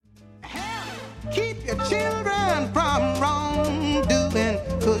Keep your children from wrongdoing,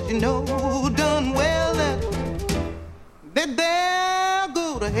 'cause you know done well that they'll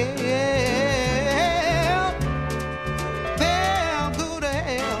go to hell. They'll go to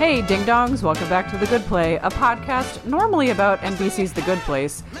hell. Hey, ding-dongs, welcome back to The Good Play, a podcast normally about NBC's The Good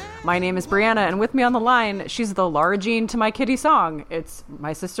Place. My name is Brianna, and with me on the line, she's the Lara Jean to my Kitty song. It's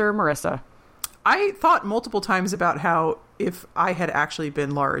my sister, Marissa. I thought multiple times about how if I had actually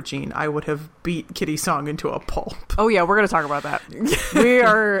been Lara Jean, I would have beat Kitty Song into a pulp. Oh yeah, we're going to talk about that. We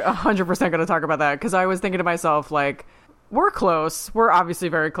are 100% going to talk about that, because I was thinking to myself, like, we're close. We're obviously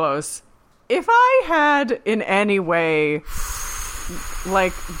very close. If I had in any way,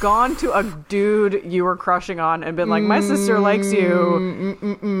 like, gone to a dude you were crushing on and been like, my sister likes you,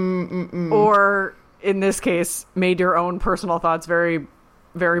 or in this case, made your own personal thoughts very,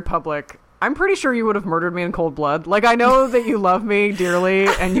 very public, I'm pretty sure you would have murdered me in cold blood. Like, I know that you love me dearly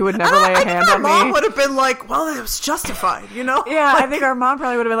and you would never lay a hand on me. Our mom would have been like, well, it was justified, you know? Yeah, I think our mom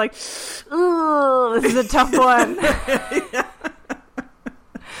probably would have been like, ooh, this is a tough one. Yeah.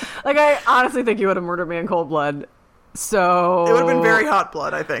 Like, I honestly think you would have murdered me in cold blood. So it would have been very hot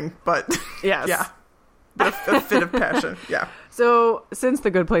blood, I think. But yes. Yeah. A fit of passion. Yeah. So, since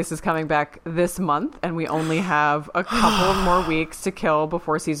The Good Place is coming back this month, and we only have a couple more weeks to kill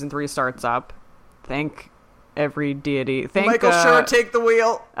before season 3 starts up, thank every deity. Thank Michael Schur, take the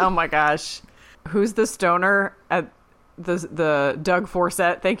wheel. Oh my gosh. Who's the stoner at the Doug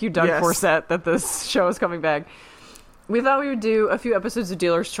Forsett? Thank you, Doug Forsett, that this show is coming back. We thought we would do a few episodes of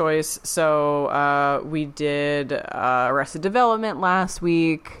Dealer's Choice. So, we did Arrested Development last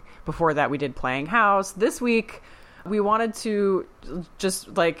week. Before that, we did Playing House. This week, we wanted to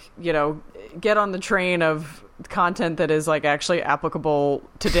just, like, you know, get on the train of content that is, like, actually applicable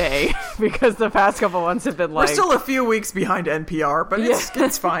today, because the past couple months have been like... We're still a few weeks behind NPR, but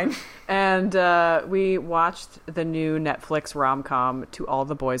it's fine. And we watched the new Netflix rom-com, To All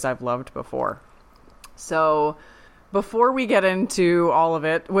the Boys I've Loved Before. So, before we get into all of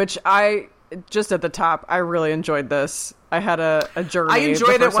it, which just at the top, I really enjoyed this. I had a journey. I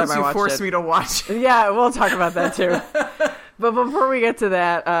enjoyed it once you forced me to watch it. Yeah, we'll talk about that too. But before we get to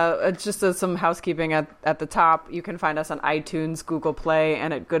that, just some housekeeping at the top. You can find us on iTunes, Google Play,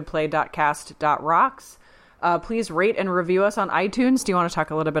 and at goodplay.cast.rocks. Please rate and review us on iTunes. Do you want to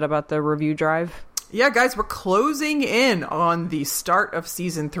talk a little bit about the review drive? Yeah, guys, we're closing in on the start of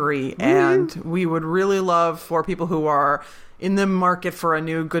season 3, and we would really love for people who are in the market for a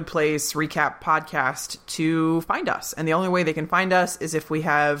new Good Place recap podcast to find us. And the only way they can find us is if we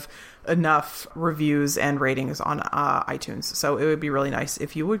have enough reviews and ratings on iTunes. So it would be really nice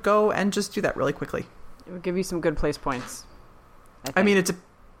if you would go and just do that really quickly. It would give you some Good Place points. I mean, it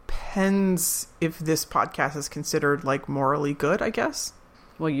depends if this podcast is considered, like, morally good, I guess.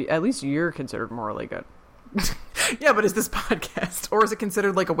 Well, at least you're considered morally good. Yeah, but is this podcast, or is it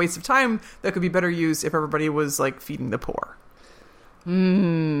considered like a waste of time that could be better used if everybody was, like, feeding the poor? We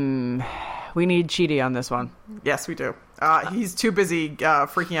need Chidi on this one. Yes, we do. He's too busy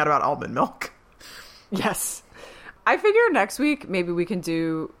freaking out about almond milk. Yes. I figure next week maybe we can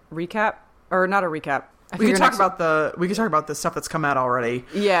do recap, or not a recap. We could talk about the stuff that's come out already.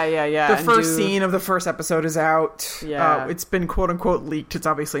 Yeah. The first scene of the first episode is out. Yeah. It's been quote unquote leaked. It's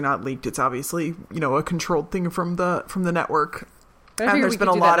obviously not leaked. It's obviously, you know, a controlled thing from the network. And there's been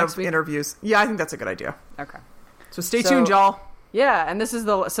a lot of interviews. Yeah, I think that's a good idea. Okay. So stay tuned, y'all. Yeah, and this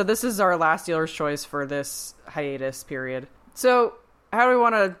is our last Dealer's Choice for this hiatus period. So, how do we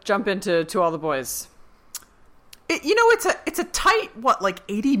want to jump into To All the Boys? It's a tight, like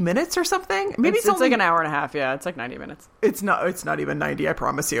 80 minutes or something? Maybe it's only like an hour and a half. Yeah, it's like 90 minutes. It's not even 90, I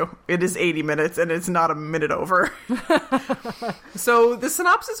promise you. It is 80 minutes and it's not a minute over. So the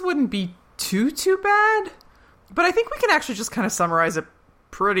synopsis wouldn't be too bad, but I think we can actually just kind of summarize it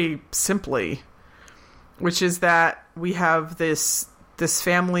pretty simply, which is that we have this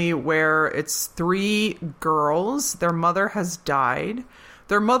family where it's 3 girls. Their mother has died.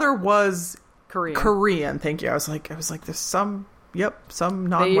 Their mother was Korean, thank you. I was like, there's some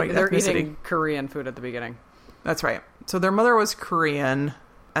non-white they're ethnicity. eating Korean food at the beginning. That's right. So their mother was Korean,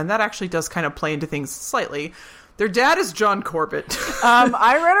 and that actually does kind of play into things slightly. Their dad is John Corbett.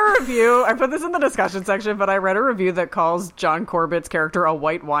 I read a review. I put this in the discussion section, but I read a review that calls John Corbett's character a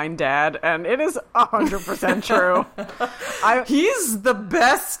white wine dad, and it is 100% true. He's the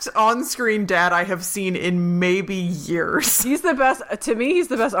best on-screen dad I have seen in maybe years. He's the best. To me, he's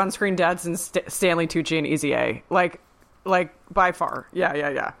the best on-screen dad since Stanley Tucci and Easy A. Like by far.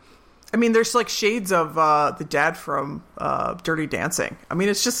 Yeah. I mean, there's like shades of the dad from Dirty Dancing. I mean,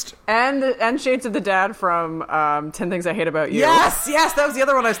 it's just and shades of the dad from 10 Things I Hate About You. Yes, that was the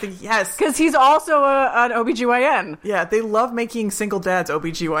other one I was thinking. Yes, because he's also an OBGYN. Yeah, they love making single dads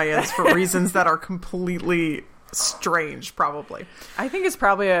OBGYNs for reasons that are completely strange, probably. I think it's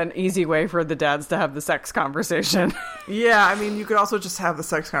probably an easy way for the dads to have the sex conversation. Yeah, I mean, you could also just have the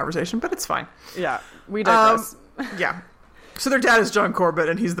sex conversation, but it's fine. Yeah, we digress. Yeah. So their dad is John Corbett,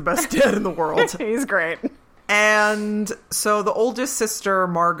 and he's the best dad in the world. He's great. And so the oldest sister,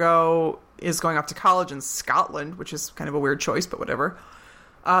 Margot, is going off to college in Scotland, which is kind of a weird choice, but whatever.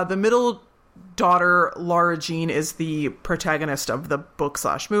 The middle daughter, Laura Jean, is the protagonist of the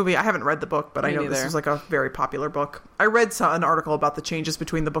book/movie. I haven't read the book, but I know this is like a very popular book. I read an article about the changes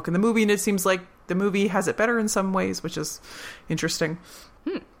between the book and the movie, and it seems like the movie has it better in some ways, which is interesting.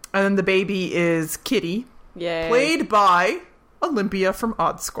 And then the baby is Kitty, Yay. played by Olympia from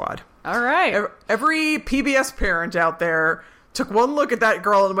Odd Squad. All right. Every PBS parent out there took one look at that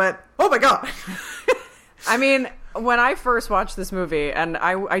girl and went, oh my God. I mean, when I first watched this movie, and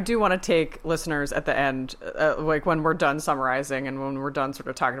I do want to take listeners at the end, like when we're done summarizing and when we're done sort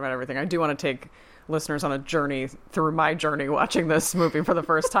of talking about everything, I do want to take listeners on a journey through my journey watching this movie for the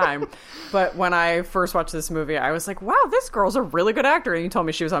first time. But when I first watched this movie, I was like, wow, this girl's a really good actor. And you told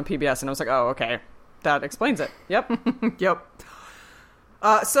me she was on PBS, and I was like, oh, okay. That explains it. Yep. Yep.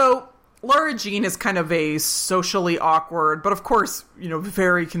 So Laura Jean is kind of a socially awkward, but of course,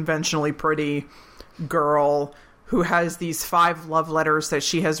 very conventionally pretty girl who has these 5 love letters that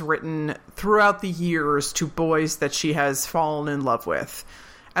she has written throughout the years to boys that she has fallen in love with.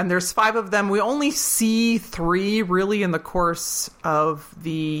 And there's 5 of them. We only see 3 really in the course of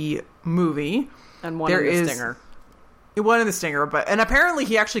the movie. And one in the stinger. One in the stinger, and apparently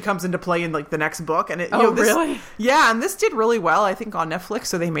he actually comes into play in like the next book. And really? Yeah, and this did really well, I think, on Netflix.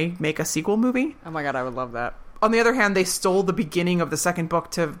 So they may make a sequel movie. Oh my God, I would love that. On the other hand, they stole the beginning of the second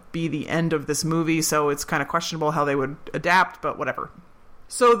book to be the end of this movie, so it's kind of questionable how they would adapt. But whatever.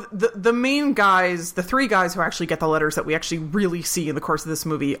 So the main guys, the 3 guys who actually get the letters that we actually really see in the course of this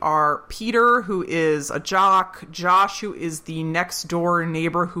movie are Peter, who is a jock, Josh, who is the next door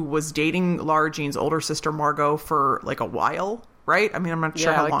neighbor who was dating Laura Jean's older sister Margot for like a while, right? I mean, I'm not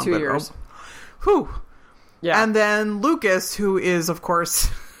sure how long. 2 years. Whew. Yeah. And then Lucas, who is, of course,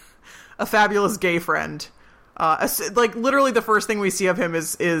 a fabulous gay friend. Like literally the first thing we see of him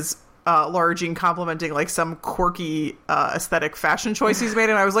is Laura Jean complimenting like some quirky aesthetic fashion choice he's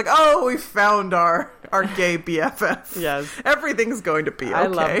made, and I was like, oh, we found our gay BFF. Yes. Everything's going to be okay. I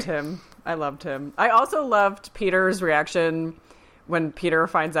loved him. I also loved Peter's reaction when Peter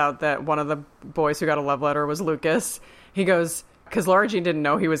finds out that one of the boys who got a love letter was Lucas. He goes, because Laura Jean didn't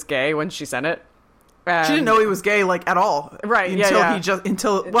know he was gay when she sent it. She didn't know he was gay like at all. Right.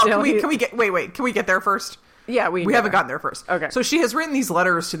 Can we get there first? Yeah, we haven't gotten there first. Okay. So she has written these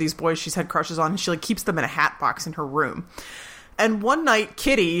letters to these boys she's had crushes on, and she like keeps them in a hat box in her room. And one night,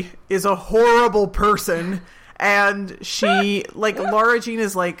 Kitty is a horrible person, and she like Laura Jean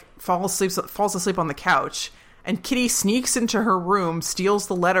is like falls asleep on the couch, and Kitty sneaks into her room, steals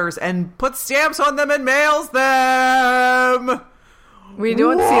the letters, and puts stamps on them and mails them. We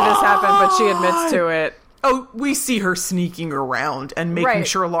don't see this happen, but she admits to it. Oh, we see her sneaking around and making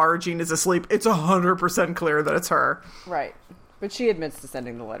sure Laura Jean is asleep. It's 100% clear that it's her. Right. But she admits to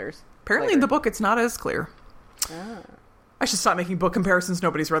sending the letters. Apparently in the book, it's not as clear. I should stop making book comparisons.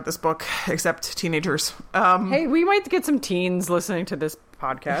 Nobody's read this book except teenagers. Hey, we might get some teens listening to this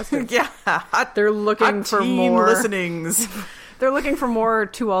podcast. Yeah. They're looking for more listenings. They're looking for more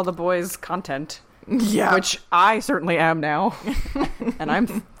To All the Boys content. Yeah. Which I certainly am now. And I'm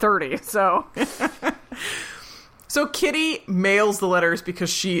 30, so... So Kitty mails the letters because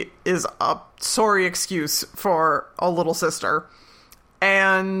she is a sorry excuse for a little sister.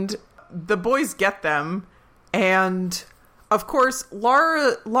 And the boys get them. And, of course,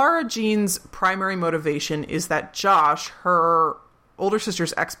 Laura Jean's primary motivation is that Josh, her older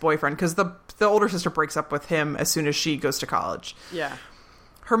sister's ex-boyfriend, because the older sister breaks up with him as soon as she goes to college. Yeah.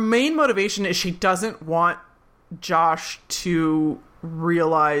 Her main motivation is she doesn't want Josh to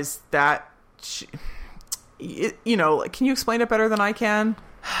realize that can you explain it better than I can?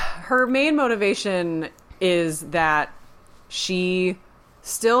 Her main motivation is that she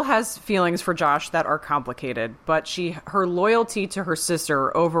still has feelings for Josh that are complicated, but her loyalty to her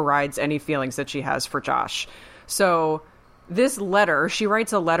sister overrides any feelings that she has for Josh. So this letter, she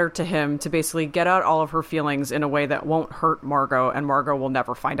writes a letter to him to basically get out all of her feelings in a way that won't hurt Margot, and Margot will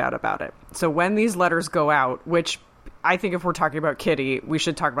never find out about it. So when these letters go out, which I think if we're talking about Kitty, we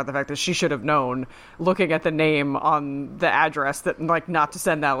should talk about the fact that she should have known, looking at the name on the address, that like not to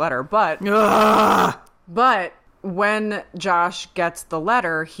send that letter. But when Josh gets the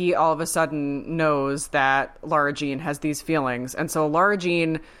letter, he all of a sudden knows that Lara Jean has these feelings. And so Lara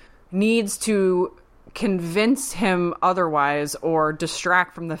Jean needs to convince him otherwise or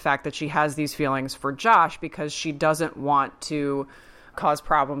distract from the fact that she has these feelings for Josh because she doesn't want to cause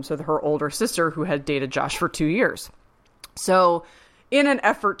problems with her older sister who had dated Josh for 2 years. So in an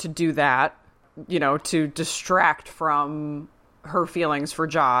effort to do that, you know, to distract from her feelings for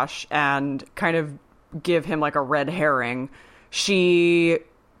Josh and kind of give him like a red herring, she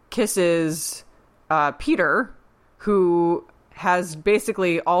kisses Peter, who has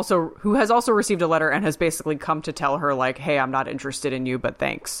also received a letter and has basically come to tell her like, hey, I'm not interested in you, but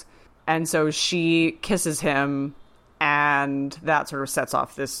thanks. And so she kisses him, and that sort of sets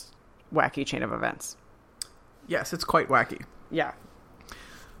off this wacky chain of events. Yes, it's quite wacky. Yeah.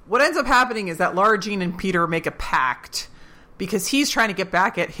 What ends up happening is that Lara Jean and Peter make a pact because he's trying to get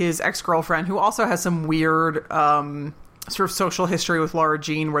back at his ex-girlfriend, who also has some weird sort of social history with Lara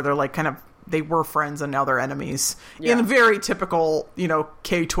Jean, where they're like they were friends and now they're enemies. Yeah. In very typical, you know,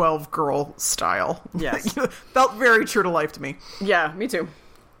 K-12 girl style. Yes. Felt very true to life to me. Yeah, me too.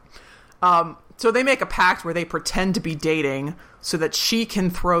 So they make a pact where they pretend to be dating so that she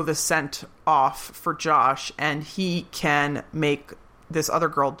can throw the scent off for Josh and he can make this other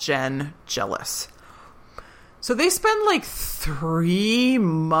girl, Jen, jealous. So they spend like 3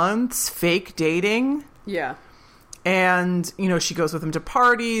 months fake dating. Yeah. And, you know, she goes with him to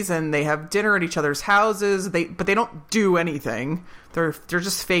parties and they have dinner at each other's houses. But they don't do anything. They're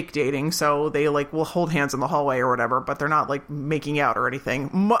just fake dating. So they like will hold hands in the hallway or whatever, but they're not like making out or anything.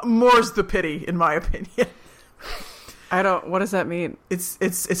 More's the pity, in my opinion. What does that mean? It's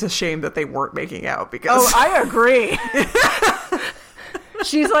a shame that they weren't making out because. Oh, I agree.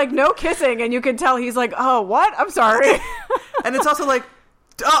 She's like, no kissing. And you can tell he's like, oh, what? I'm sorry. And it's also like,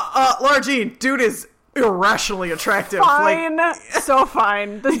 Lara Jean, dude is irrationally attractive. Fine. So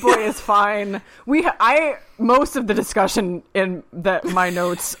fine. This boy is fine. Most of the discussion in my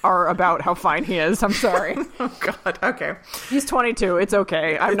notes are about how fine he is. I'm sorry. Oh, God. Okay. He's 22. It's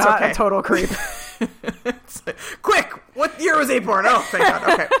okay. I'm not a total creep. Like, quick! What year was 8 born? Oh, thank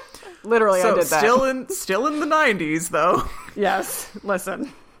God. Okay. Literally, I did that. Still in the 90s, though. Yes.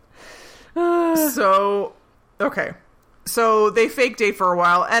 Listen. So, okay. So they fake date for a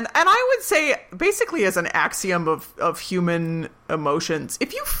while, and I would say, basically as an axiom of human emotions,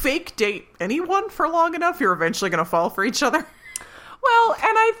 if you fake date anyone for long enough, you're eventually going to fall for each other. Well,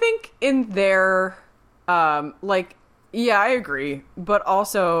 and I think in their, yeah, I agree, but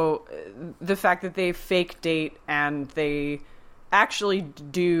also the fact that they fake date and they actually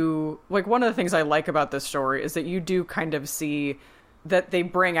do, like, one of the things I like about this story is that you do kind of see that they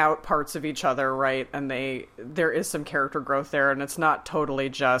bring out parts of each other, right? And there is some character growth there, and it's not totally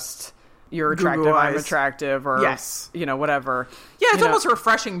just you're attractive, I'm attractive, or yes, you know, whatever. Yeah, it's almost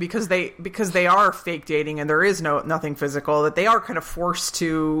refreshing because they are fake dating and there is nothing physical, that they are kind of forced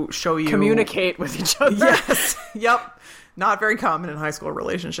to show you communicate with each other. Yes. Yep. Not very common in high school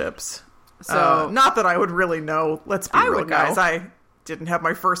relationships. So not that I would really know. Let's be real, guys. I didn't have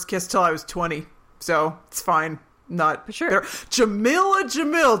my first kiss till I was 20, so it's fine. Not sure. There.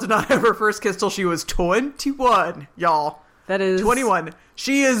 Jamil did not have her first kiss till she was 21, y'all. That is 21.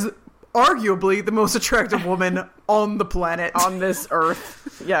 She is arguably the most attractive woman on the planet, on this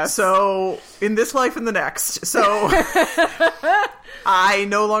earth. Yes. So in this life and the next. So I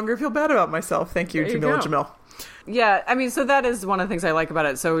no longer feel bad about myself. Thank you, Jamil. Yeah, I mean, so that is one of the things I like about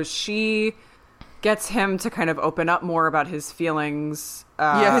it. So she gets him to kind of open up more about his feelings.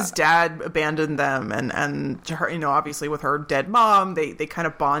 His dad abandoned them, and her, you know, obviously with her dead mom, they kind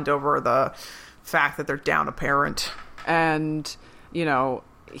of bond over the fact that they're down a parent. And, you know,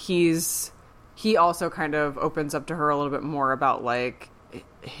 he also kind of opens up to her a little bit more about, like,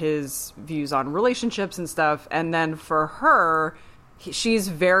 his views on relationships and stuff. And then for her, she's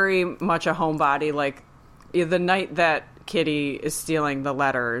very much a homebody. Like, the night that Kitty is stealing the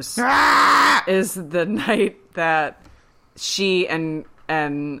letters is the night that she and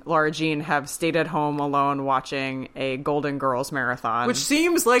Lara Jean have stayed at home alone watching a Golden Girls marathon. Which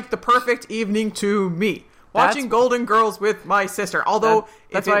seems like the perfect evening to me. Watching Golden Girls with my sister. Although,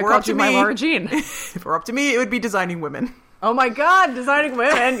 that's why I called you my Lara Jean. If it were up to me, it would be Designing Women. Oh my God, Designing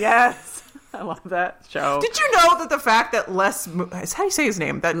Women, yes. I love that show. Did you know that the fact that how do you say his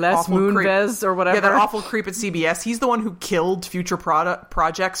name? That Les Moonves or whatever. Yeah, that awful creep at CBS. He's the one who killed future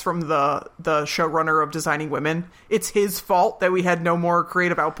projects from the showrunner of Designing Women. It's his fault that we had no more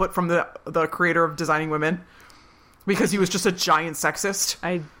creative output from the creator of Designing Women. Because he was just a giant sexist.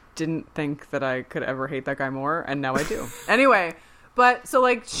 I didn't think that I could ever hate that guy more, and now I do. Anyway, but so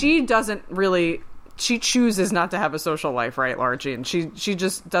like she chooses not to have a social life, right, Laura Jean? She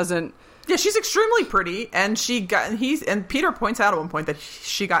just doesn't. Yeah, she's extremely pretty, and Peter points out at one point that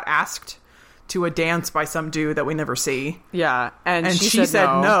she got asked to a dance by some dude that we never see. Yeah, and she said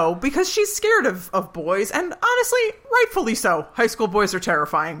no because she's scared of boys, and honestly, rightfully so. High school boys are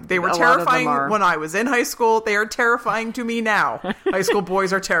terrifying. They were terrifying when I was in high school. They are terrifying to me now. High school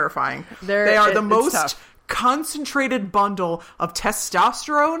boys are terrifying. They are the most concentrated bundle of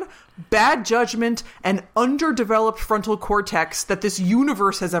testosterone, bad judgment, and underdeveloped frontal cortex that this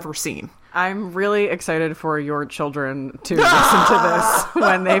universe has ever seen. I'm really excited for your children to listen to this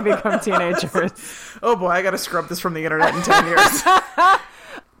when they become teenagers. Oh boy, I gotta scrub this from the internet in 10 years.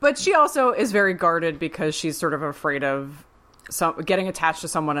 But she also is very guarded because she's sort of afraid of getting attached to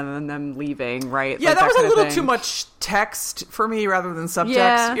someone and then them leaving, right? Yeah, like that was a little too much text for me rather than subtext.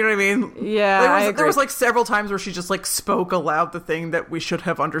 Yeah. You know what I mean? Yeah, there was like several times where she just like spoke aloud the thing that we should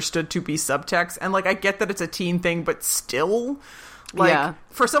have understood to be subtext. And like, I get that it's a teen thing, but still... Like,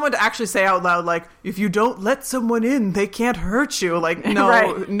 for someone to actually say out loud, like, if you don't let someone in, they can't hurt you. Like, no,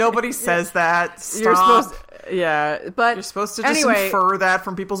 right. Nobody says that. Stop. You're supposed but you're supposed to just infer that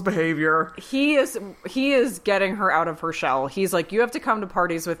from people's behavior. He is getting her out of her shell. He's like, you have to come to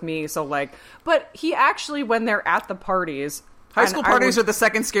parties with me. So like, but he actually, when they're at the parties, high school parties are the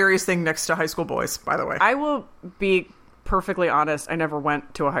second scariest thing next to high school boys, by the way. I will be perfectly honest. I never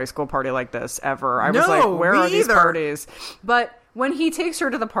went to a high school party like this ever. I was like, where are these parties? But when he takes her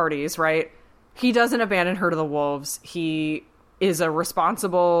to the parties, right, he doesn't abandon her to the wolves. He is a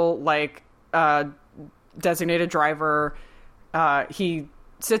responsible, like, designated driver. He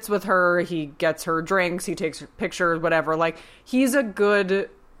sits with her. He gets her drinks. He takes pictures, whatever. Like, he's a good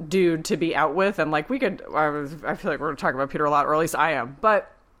dude to be out with. And, like, I feel like we're going to talk about Peter a lot, or at least I am.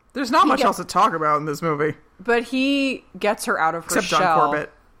 But there's not much else to talk about in this movie. But he gets her out of her shell. Except John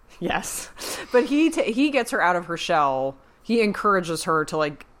Corbett. Yes. But he gets her out of her shell. He encourages her to,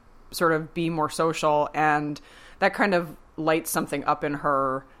 like, sort of be more social, and that kind of lights something up in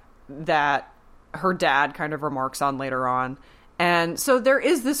her that her dad kind of remarks on later on. And so there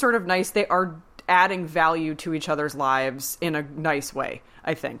is this sort of nice, they are adding value to each other's lives in a nice way,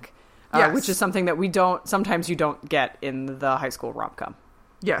 I think. Yes. Which is something that sometimes you don't get in the high school rom-com.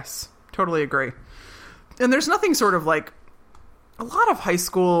 Yes, totally agree. And there's nothing sort of like, a lot of high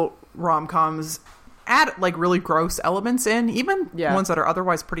school rom-coms add like really gross elements in, even ones that are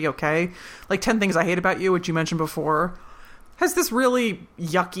otherwise pretty okay. Like 10 Things I Hate About You, which you mentioned before, has this really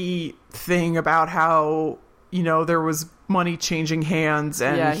yucky thing about how, you know, there was money changing hands,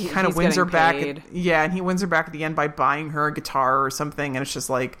 and he kind of wins her back. And he wins her back at the end by buying her a guitar or something, and it's just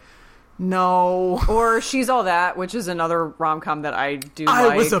like, no. Or She's All That, which is another rom-com that I do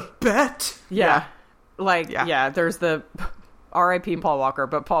I was a bet. Yeah. There's the R.I.P. Paul Walker,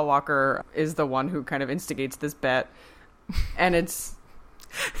 but Paul Walker is the one who kind of instigates this bet, and it's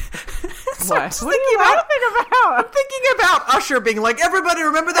what are you laughing about? I'm thinking about Usher being like, everybody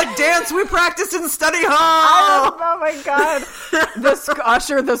remember that dance we practiced in study hall? Oh my god.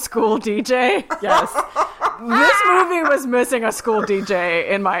 Usher, the school DJ. Yes. This movie was missing a school DJ,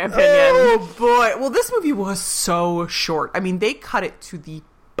 in my opinion. Oh boy. Well, this movie was so short. I mean, they cut it to the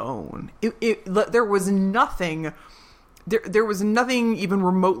bone. There was nothing... There was nothing even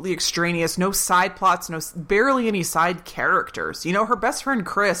remotely extraneous, no side plots, barely any side characters. You know, her best friend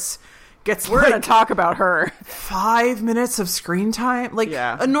Chris gets We're going to talk about her. 5 minutes of screen time. Like,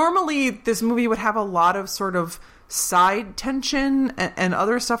 normally this movie would have a lot of sort of side tension and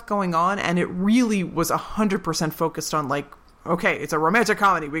other stuff going on, and it really was 100% focused on like, okay, it's a romantic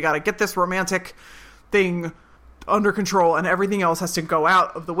comedy. We got to get this romantic thing under control, and everything else has to go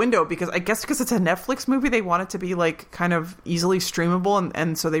out of the window, because it's a Netflix movie, they want it to be like kind of easily streamable,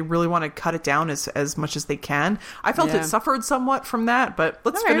 and so they really want to cut it down as much as they can. I felt it suffered somewhat from that, but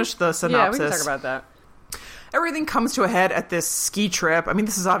let's finish the synopsis. Yeah, we can talk about that. Everything comes to a head at this ski trip. I mean,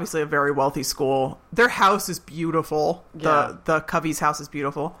 this is obviously a very wealthy school. Their house is beautiful. The Covey's house is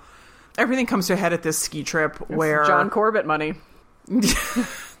beautiful. Everything comes to a head at this ski trip where John Corbett money.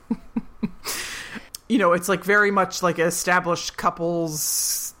 You know, it's like very much like established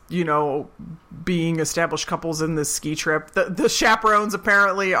couples, you know, being established couples in this ski trip. The chaperones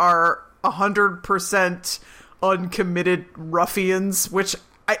apparently are 100% uncommitted ruffians, which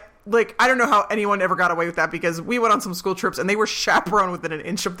I don't know how anyone ever got away with that, because we went on some school trips and they were chaperoned within an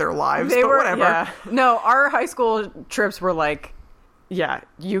inch of their lives. But whatever. Yeah. No, our high school trips were like,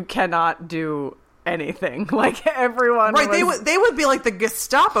 you cannot do anything. Like, everyone Right, was... they would be like the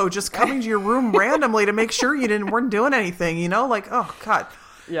Gestapo just coming to your room randomly to make sure you weren't doing anything, you know? Like, oh, God.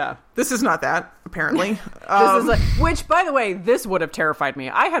 Yeah. This is not that, apparently. This is like, which, by the way, this would have terrified me.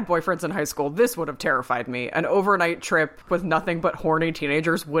 I had boyfriends in high school. This would have terrified me. An overnight trip with nothing but horny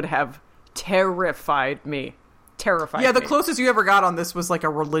teenagers would have terrified me. Yeah, the closest you ever got on this was like a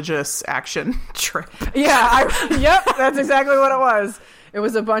religious action trip. Yeah, yep, that's exactly what it was. It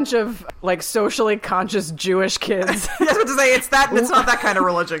was a bunch of like socially conscious Jewish kids. I was about to say, it's not that kind of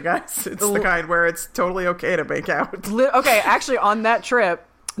religion, guys. It's the kind where it's totally okay to make out. Okay, actually, on that trip,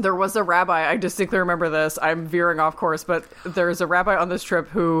 there was a rabbi. I distinctly remember this. I'm veering off course, but there's a rabbi on this trip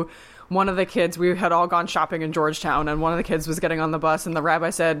who, one of the kids, we had all gone shopping in Georgetown, and one of the kids was getting on the bus, and the rabbi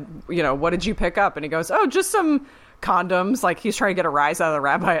said, you know, what did you pick up? And he goes, oh, just some condoms. Like, he's trying to get a rise out of the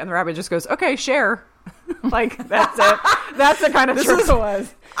rabbi, and the rabbi just goes, okay, share. Like, that's it. That's the kind of trip it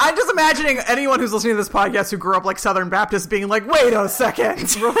was. I'm just imagining anyone who's listening to this podcast who grew up like Southern Baptist being like, wait a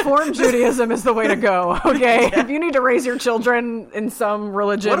second. Reform Judaism is the way to go, okay? Yeah. If you need to raise your children in some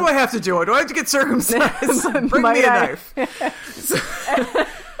religion... What do I have to do? Do I have to get circumcised? Bring me a knife.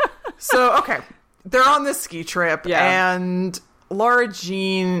 So, okay. They're on this ski trip, and Laura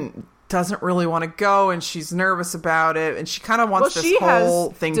Jean doesn't really want to go, and she's nervous about it, and she kind of wants this whole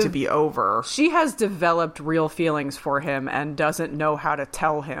thing to be over. She has developed real feelings for him and doesn't know how to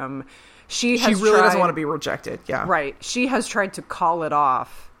tell him. She really doesn't want to be rejected, yeah. Right. She has tried to call it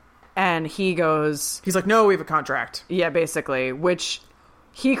off, and he's like, no, we have a contract. Yeah, basically, which...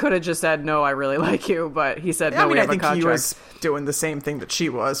 He could have just said, no, I really like you, but he said, no, we have a contract. I think he was doing the same thing that she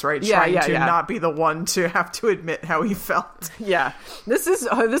was, right? Trying to not be the one to have to admit how he felt. Yeah. This is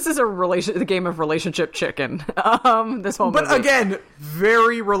the game of relationship chicken. This whole movie. But again,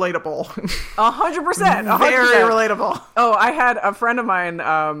 very relatable. 100%. Very relatable. Oh, I had a friend of mine,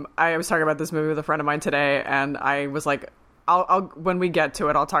 I was talking about this movie with a friend of mine today, and I was like, I'll when we get to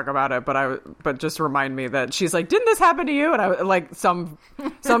it, I'll talk about it. But just remind me that she's like, didn't this happen to you? And I like some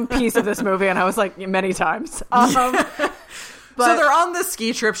piece of this movie, and I was like, many times. But, so they're on this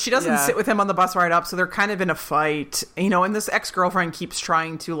ski trip. She doesn't sit with him on the bus ride up, so they're kind of in a fight, you know. And this ex-girlfriend keeps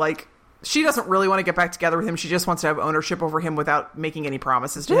trying to like. She doesn't really want to get back together with him. She just wants to have ownership over him without making any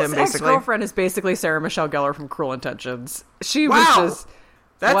promises to him. This ex-girlfriend is basically Sarah Michelle Gellar from Cruel Intentions. She was just.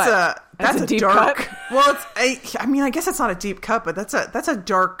 That's a deep dark cut. Well, I mean, I guess it's not a deep cut, but that's a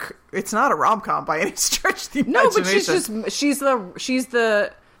dark. It's not a rom-com by any stretch of the imagination. No, but she's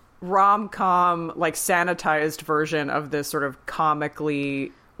the rom-com, like, sanitized version of this sort of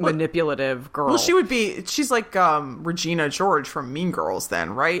comically manipulative girl. Well, she's like Regina George from Mean Girls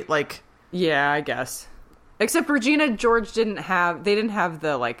then, right? Like, yeah, I guess. Except Regina George didn't have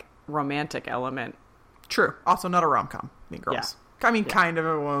the like romantic element. True. Also not a rom-com, Mean Girls. Yeah. I mean, kind of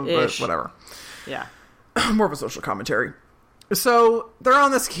a one, but whatever. Yeah. More of a social commentary. So they're on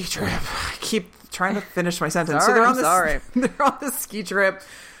the ski trip. I keep trying to finish my sentence. Sorry, they're on this ski trip,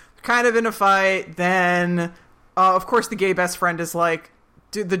 kind of in a fight. Then, of course, the gay best friend is like,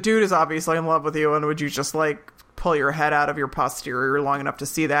 the dude is obviously in love with you, and would you just like pull your head out of your posterior long enough to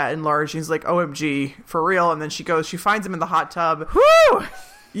see that? And Laura Jean's like, OMG, for real. And then she finds him in the hot tub. Woo!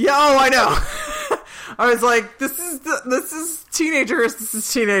 Yeah, oh, I know. I was like, this is teenagers.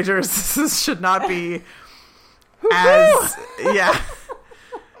 This should not be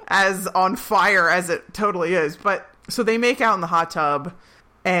as on fire as it totally is. But so they make out in the hot tub,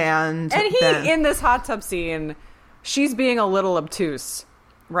 and in this hot tub scene, she's being a little obtuse,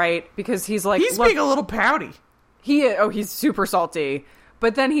 right? Because he's like, he's being a little pouty. He's super salty.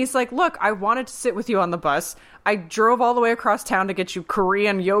 But then he's like, look, I wanted to sit with you on the bus. I drove all the way across town to get you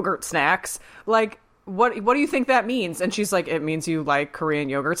Korean yogurt snacks. Like, what do you think that means? And she's like, it means you like Korean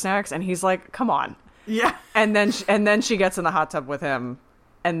yogurt snacks. And he's like, come on. Yeah. And then she gets in the hot tub with him.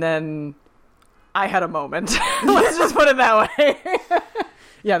 And then I had a moment. Let's just put it that way.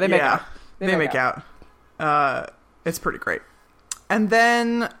 Yeah, they make out. They make out. It's pretty great. And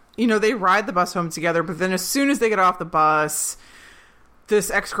then, you know, they ride the bus home together. But then as soon as they get off the bus, this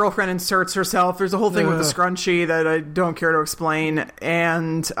ex-girlfriend inserts herself. There's a whole thing with the scrunchie that I don't care to explain.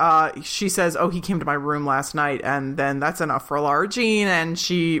 And she says, oh, he came to my room last night. And then that's enough for Laura Jean. And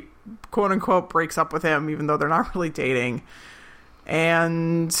she, quote unquote, breaks up with him, even though they're not really dating.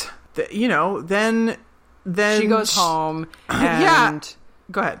 And, then she goes home. And yeah.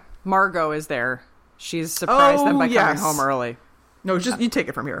 Go ahead. Margot is there. She's surprised them by coming home early. No, just you take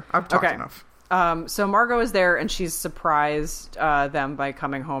it from here. I've talked enough. So Margot is there, and she's surprised them by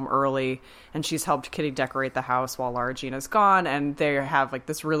coming home early, and she's helped Kitty decorate the house while Lara Jean is gone, and they have like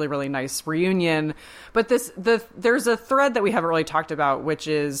this really, really nice reunion. But there's a thread that we haven't really talked about, which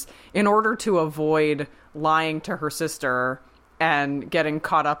is in order to avoid lying to her sister and getting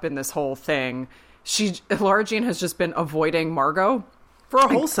caught up in this whole thing, Lara Jean has just been avoiding Margot for a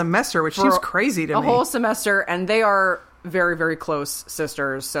whole semester, which seems crazy to me. A whole semester, and they are very, very close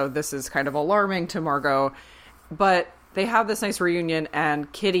sisters, so this is kind of alarming to Margot. But they have this nice reunion,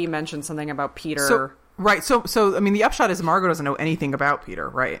 and Kitty mentions something about Peter. So I mean, the upshot is Margot doesn't know anything about Peter,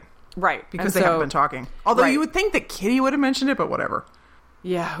 right? Right. Because they haven't been talking. Although you would think that Kitty would have mentioned it, but whatever.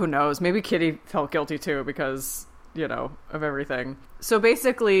 Yeah, who knows? Maybe Kitty felt guilty too because, of everything. So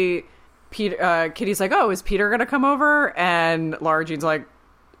basically, Kitty's like, oh, is Peter going to come over? And Lara Jean's like,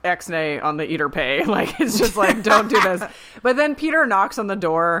 X-nay on the eater pay. Like, it's just like, don't do this. But then Peter knocks on the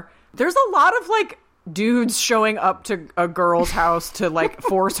door. There's a lot of like dudes showing up to a girl's house to like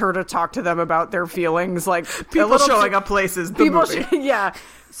force her to talk to them about their feelings. Like people showing up places. Yeah.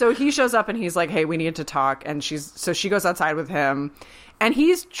 So he shows up and he's like, hey, we need to talk. And she goes outside with him. And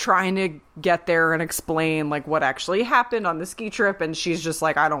he's trying to get there and explain like what actually happened on the ski trip. And she's just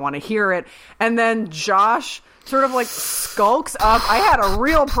like, I don't want to hear it. And then Josh sort of like skulks up. I had a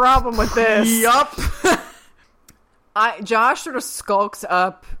real problem with this. Yup. Josh sort of skulks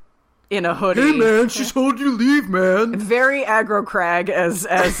up in a hoodie. Hey man, she told you leave, man. Very aggro Crag, as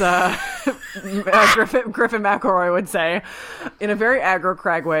Griffin McElroy would say. In a very aggro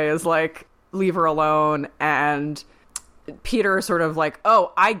Crag way, is like, leave her alone. And Peter sort of like,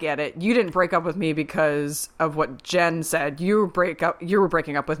 oh, I get it. You didn't break up with me because of what Jen said. You were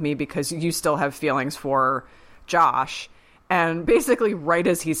breaking up with me because you still have feelings for Josh. And basically, right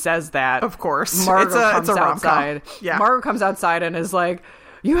as he says that, of course, Margot comes outside. Yeah. Margot comes outside and is like,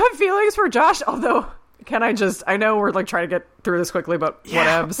 you have feelings for Josh? Although, I know we're like trying to get through this quickly, but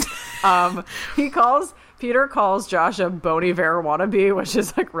whatevs. Peter calls Josh a Bon Iver wannabe, which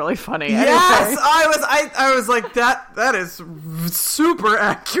is like really funny. Yes, anyway. I was like, that is super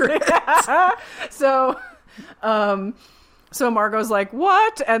accurate. Yeah. So Margot's like,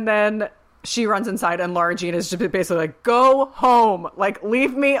 what? And then she runs inside, and Lara Jean is just basically like, go home, like,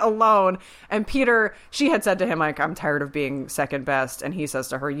 leave me alone. And Peter, she had said to him, like, I'm tired of being second best. And he says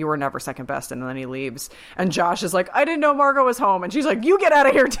to her, you were never second best. And then he leaves. And Josh is like, I didn't know Margot was home. And she's like, you get out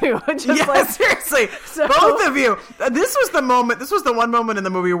of here too. And just seriously, both of you. This was the one moment in the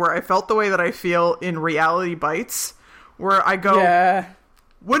movie where I felt the way that I feel in Reality Bites, where I go,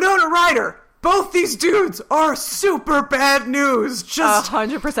 Winona Ryder, both these dudes are super bad news. Just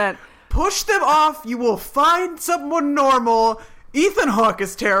 100%. Push them off. You will find someone normal. Ethan Hawke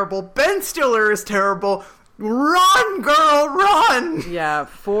is terrible. Ben Stiller is terrible. Run, girl, run. Yeah,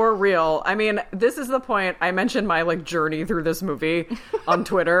 for real. I mean, this is the point. I mentioned my like journey through this movie on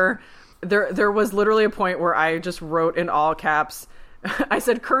Twitter. There was literally a point where I just wrote in all caps, I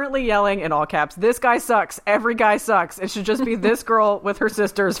said, currently yelling in all caps, this guy sucks. Every guy sucks. It should just be this girl with her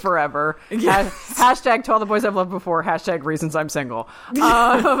sisters forever. Yes. Hashtag to all the boys I've loved before. Hashtag reasons I'm single.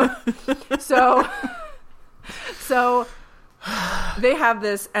 So they have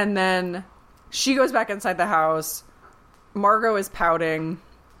this, and then she goes back inside the house. Margot is pouting.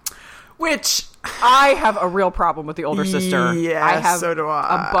 Which I have a real problem with the older sister. Yeah, I have so do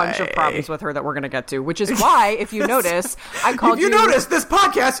I. a bunch of problems with her that we're going to get to, which is why, if you notice, I called you... If you notice, this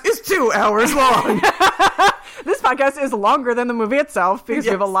podcast is 2 hours long. This podcast is longer than the movie itself because we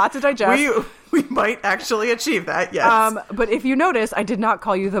have a lot to digest. We might actually achieve that, yes. But if you notice, I did not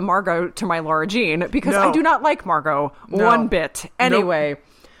call you the Margot to my Lara Jean because I do not like Margot one bit. Anyway,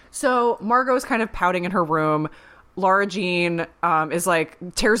 So Margot's kind of pouting in her room. Lara Jean is like,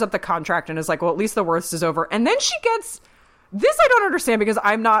 tears up the contract and is like, well, at least the worst is over. And then she gets this. I don't understand because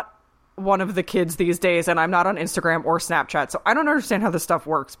I'm not one of the kids these days and I'm not on Instagram or Snapchat, so I don't understand how this stuff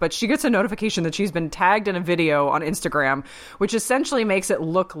works. But she gets a notification that she's been tagged in a video on Instagram, which essentially makes it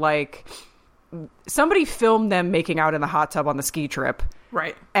look like somebody filmed them making out in the hot tub on the ski trip.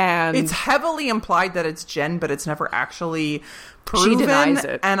 Right. And it's heavily implied that it's Jen, but it's never actually proven. She denies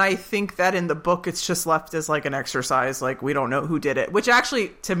it. And I think that in the book, it's just left as like an exercise. Like, we don't know who did it, which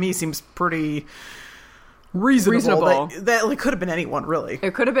actually to me seems pretty reasonable. That it could have been anyone, really.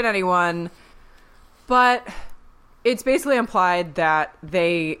 It could have been anyone. But it's basically implied that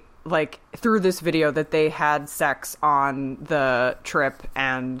they, like, through this video, that they had sex on the trip,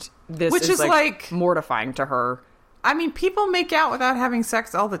 and this is like mortifying to her. I mean, people make out without having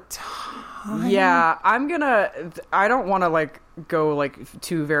sex all the time. Yeah, I don't want to, like, go, like,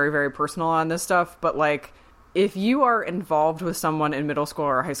 too very, very personal on this stuff, but, like, if you are involved with someone in middle school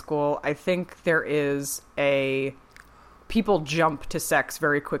or high school, I think there is people jump to sex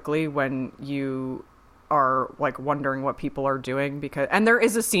very quickly when you are like wondering what people are doing, and there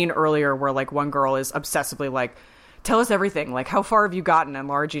is a scene earlier where like one girl is obsessively like, tell us everything, like how far have you gotten? And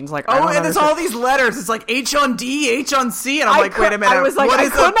Laura Jean's like, and it's all these letters, it's like H on D, H on C, and I'm like, wait a minute, I was like, I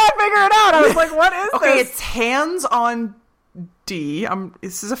could not figure it out. I was like, what is okay, this? it's hands on D.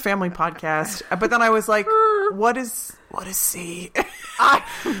 This is a family podcast, but then I was like, what is C? I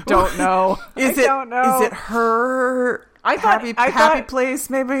don't know. Is it her? I thought happy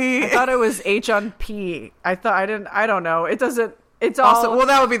place, maybe. I thought it was H on P. I don't know. It doesn't. It's also, well,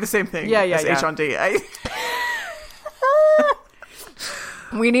 that would be the same thing. Yeah. H on D.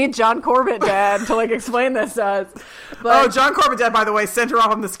 We need John Corbett, Dad, to like explain this to us. But John Corbett, Dad, by the way, sent her off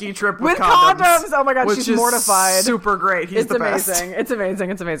on the ski trip with condoms. Oh my God, which she's is mortified. Super great. He's the best. It's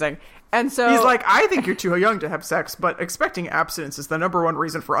amazing. And so he's like, I think you're too young to have sex, but expecting abstinence is the number one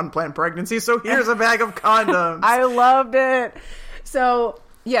reason for unplanned pregnancy. So here's a bag of condoms. I loved it. So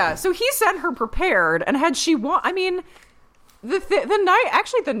yeah, so he sent her prepared, and had she one of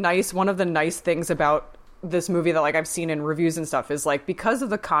the nice things about this movie that like I've seen in reviews and stuff is like, because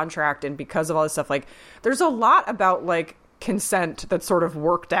of the contract and because of all this stuff, like there's a lot about like consent that's sort of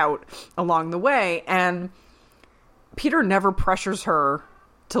worked out along the way, and Peter never pressures her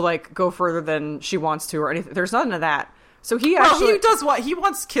to like go further than she wants to or anything. There's none of that. So he does what he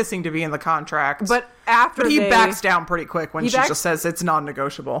wants kissing to be in the contract, but he backs down pretty quick when she just says it's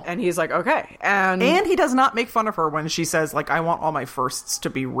non-negotiable, and he's like, okay, and he does not make fun of her when she says like, I want all my firsts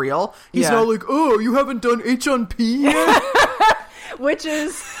to be real. He's not like, oh, you haven't done H on P yet. Which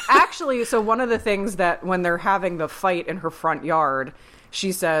is actually, so one of the things that when they're having the fight in her front yard,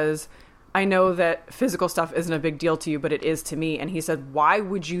 she says, I know that physical stuff isn't a big deal to you, but it is to me. And he said, why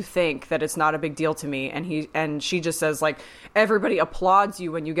would you think that it's not a big deal to me? And she just says, like, everybody applauds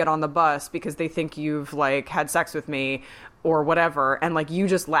you when you get on the bus because they think you've like had sex with me or whatever. And like, you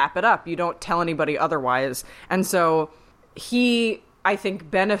just lap it up. You don't tell anybody otherwise. And so he, I think,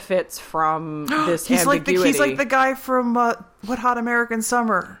 benefits from this ambiguity. He's like the guy from What Hot American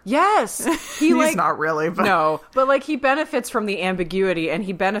Summer. Yes. He's not really, but... No, but like he benefits from the ambiguity, and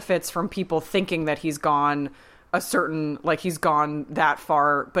he benefits from people thinking that he's gone he's gone that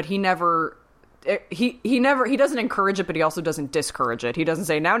far, but he never... He doesn't encourage it, but he also doesn't discourage it. He doesn't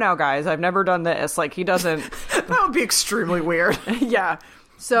say, now guys, I've never done this. Like, he doesn't... That would be extremely weird. Yeah.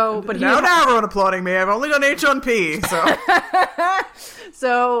 So, but now everyone applauding me. I've only done H on P, so...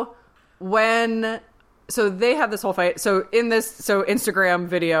 So they have this whole fight. So in this Instagram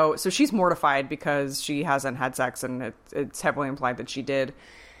video, so she's mortified because she hasn't had sex, and it's heavily implied that she did.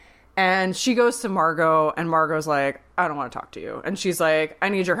 And she goes to Margot, and Margot's like, I don't want to talk to you. And she's like, I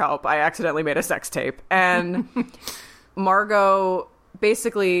need your help. I accidentally made a sex tape. And Margot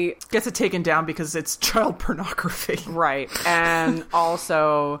basically gets it taken down because it's child pornography. Right. And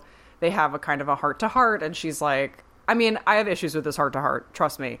also they have a kind of a heart-to-heart, and she's like, I mean, I have issues with this heart-to-heart,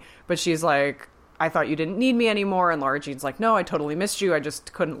 trust me. But she's like, I thought you didn't need me anymore. And Laura Jean's like, no, I totally missed you. I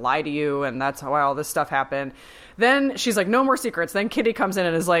just couldn't lie to you. And that's how all this stuff happened. Then she's like, no more secrets. Then Kitty comes in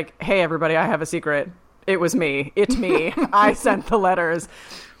and is like, hey, everybody, I have a secret. It was me. It's me. I sent the letters.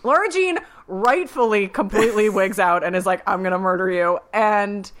 Laura Jean rightfully completely wigs out and is like, I'm going to murder you.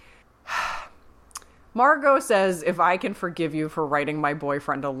 And Margot says, if I can forgive you for writing my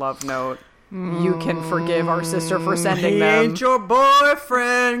boyfriend a love note, you can forgive our sister for sending them. He ain't your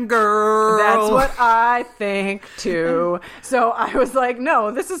boyfriend, girl. That's what I think, too. So I was like,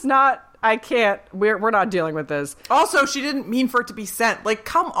 no, this is not... I can't. We're not dealing with this. Also, she didn't mean for it to be sent. Like,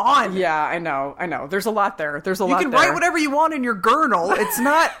 come on. Yeah, I know. There's a lot there. You can write whatever you want in your journal. It's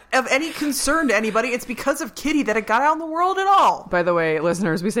not of any concern to anybody. It's because of Kitty that it got out in the world at all. By the way,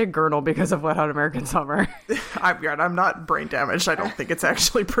 listeners, we say gurnal because of Wet Hot American Summer. I'm not brain damaged. I don't think it's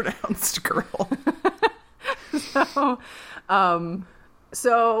actually pronounced girl.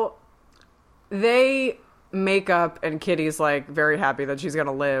 So they make up, and Kitty's like very happy that she's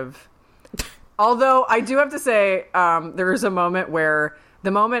gonna live. Although I do have to say, there is a moment where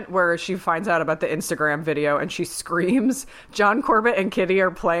she finds out about the Instagram video and she screams. John Corbett and Kitty are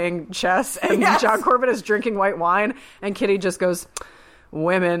playing chess, and yes. John Corbett is drinking white wine, and Kitty just goes,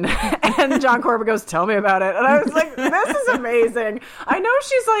 women. And John Corbett goes, tell me about it. And I was like, this is amazing. I know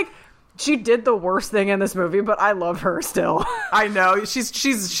she's like, she did the worst thing in this movie, but I love her still. I know.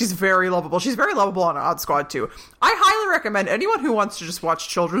 She's very lovable. She's very lovable on Odd Squad, too. I highly recommend anyone who wants to just watch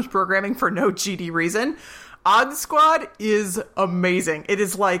children's programming for no GD reason. Odd Squad is amazing.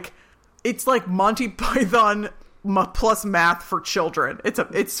 It's like Monty Python plus math for children.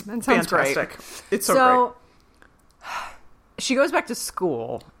 It's fantastic. Great. It's so great. she goes back to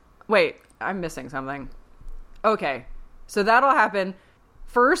school. Wait, I'm missing something. Okay, so that'll happen.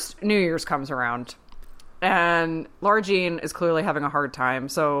 First, New Year's comes around, and Laura Jean is clearly having a hard time,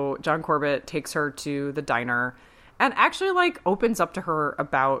 so John Corbett takes her to the diner and actually, like, opens up to her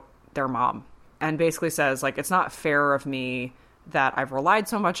about their mom and basically says, like, it's not fair of me that I've relied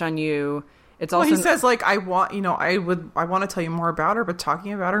so much on you. It's also... Well, he says, like, I want to tell you more about her, but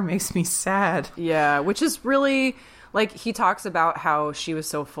talking about her makes me sad. Yeah, which is really... Like, he talks about how she was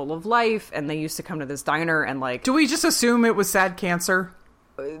so full of life, and they used to come to this diner, and, like... Do we just assume it was sad cancer?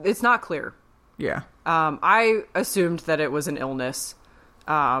 It's not clear. Yeah. I assumed that it was an illness,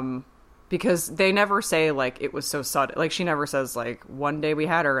 because they never say, like, it was so sudden. Like, she never says, like, one day we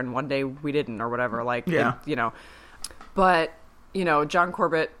had her, and one day we didn't, or whatever. Like, yeah. But, John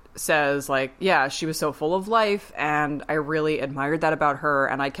Corbett says, like, yeah, she was so full of life, and I really admired that about her,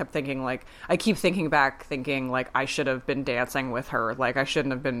 and I kept thinking, like, I keep thinking back, like, I should have been dancing with her, like, I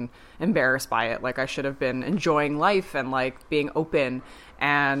shouldn't have been embarrassed by it, like, I should have been enjoying life and, like, being open,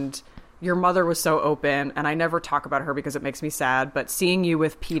 and your mother was so open, and I never talk about her because it makes me sad, but seeing you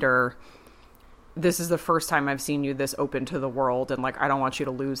with Peter, this is the first time I've seen you this open to the world, and, like, I don't want you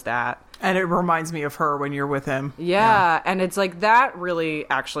to lose that. And it reminds me of her when you're with him. Yeah. And it's like, that really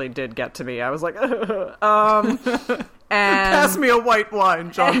actually did get to me. I was like, and pass me a white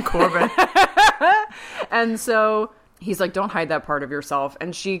wine, John Corbett. And so he's like, don't hide that part of yourself.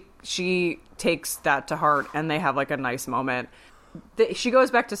 And she takes that to heart, and they have, like, a nice moment. She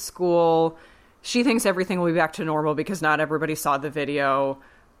goes back to school. She thinks everything will be back to normal because not everybody saw the video.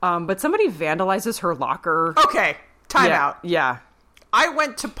 But somebody vandalizes her locker. Okay, time out. Yeah. I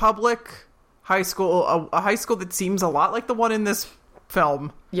went to public high school, a high school that seems a lot like the one in this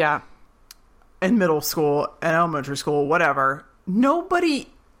film. Yeah. In middle school and elementary school, whatever. Nobody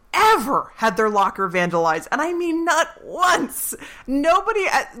ever had their locker vandalized. And I mean, not once. Nobody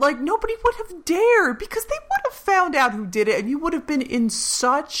would have dared, because they would have found out who did it, and you would have been in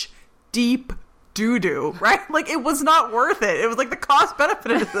such deep doo-doo, right? Like, it was not worth it. It was like the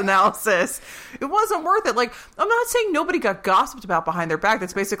cost-benefit analysis. It wasn't worth it. Like, I'm not saying nobody got gossiped about behind their back.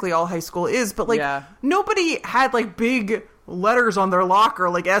 That's basically all high school is. But, like, nobody had, like, big letters on their locker,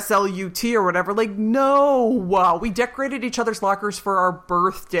 like SLUT or whatever. Like, no. Wow. We decorated each other's lockers for our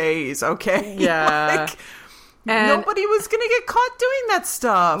birthdays, okay? Yeah. Like, and nobody was gonna get caught doing that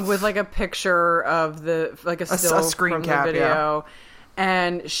stuff. With, like, a picture of a still screen from cap, the video. Yeah.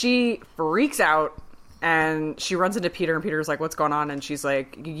 And she freaks out, and she runs into Peter, and Peter's like, what's going on? And she's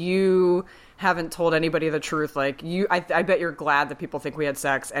like, you haven't told anybody the truth. Like, I bet you're glad that people think we had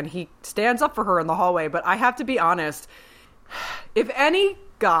sex. And he stands up for her in the hallway. But I have to be honest, if any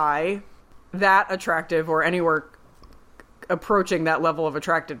guy that attractive or anywhere approaching that level of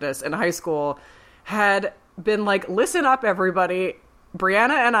attractiveness in high school had been like, listen up, everybody,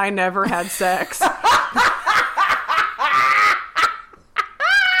 Brianna and I never had sex.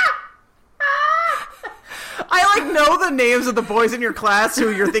 I like know the names of the boys in your class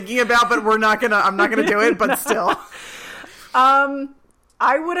who you're thinking about, but I'm not gonna do it, but still.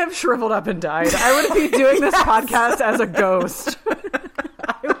 I would have shriveled up and died. I would be doing this podcast as a ghost.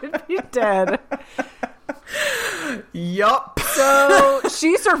 I would be dead. Yup. So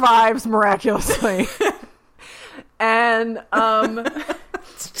she survives miraculously. And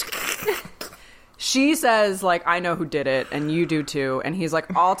she says, like, I know who did it, and you do too. And he's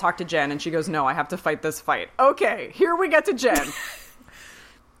like, I'll talk to Jen. And she goes, no, I have to fight this fight. Okay, here we get to Jen.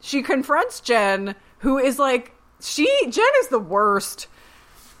 She confronts Jen, who is like, Jen is the worst.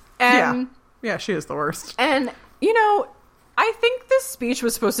 And yeah, she is the worst. And, I think this speech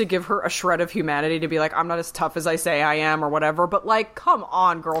was supposed to give her a shred of humanity to be like, I'm not as tough as I say I am or whatever. But, like, come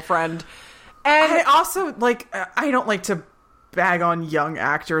on, girlfriend. And I also, like, I don't like to bag on young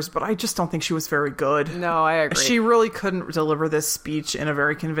actors, but I just don't think she was very good. No, I agree. She really couldn't deliver this speech in a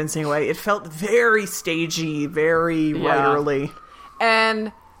very convincing way. It felt very stagey, very writerly.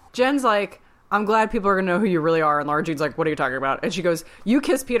 And Jen's like, I'm glad people are going to know who you really are. And Laura Jean's like, what are you talking about? And she goes, you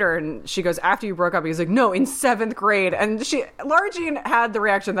kissed Peter. And she goes, after you broke up. He's like, no, in 7th grade. And Laura Jean had the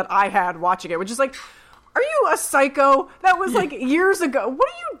reaction that I had watching it, which is like, are you a psycho? That was like years ago. What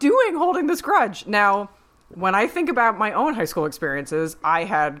are you doing holding this grudge? Now, when I think about my own high school experiences, I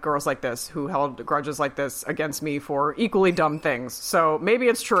had girls like this who held grudges like this against me for equally dumb things. So maybe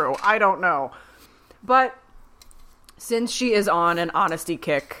it's true. I don't know. But since she is on an honesty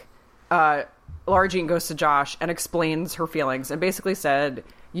kick, Laura Jean goes to Josh and explains her feelings and basically said,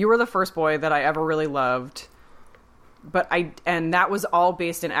 you were the first boy that I ever really loved. and that was all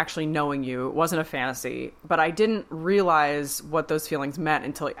based in actually knowing you. It wasn't a fantasy, but I didn't realize what those feelings meant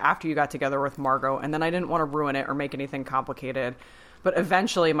until after you got together with Margot, and then I didn't want to ruin it or make anything complicated. But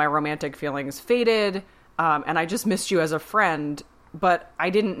eventually my romantic feelings faded, and I just missed you as a friend, but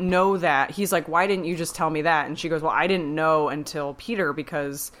I didn't know that. He's like, why didn't you just tell me that? And she goes, well, I didn't know until Peter,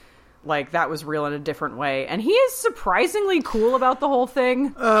 because like that was real in a different way. And he is surprisingly cool about the whole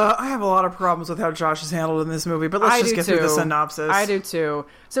thing. I have a lot of problems with how Josh is handled in this movie, but let's just get through the synopsis. I do too.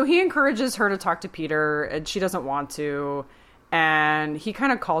 So he encourages her to talk to Peter, and she doesn't want to. And he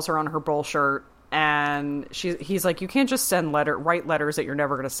kind of calls her on her bullshit. And he's like, you can't just write letters that you're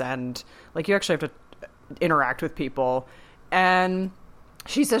never going to send. Like, you actually have to interact with people. And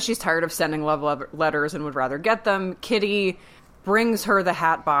she says she's tired of sending love letters and would rather get them. Kitty brings her the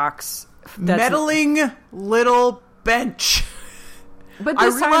hat box. Meddling little bench. But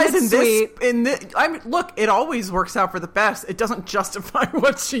this time it's sweet. Look, it always works out for the best. It doesn't justify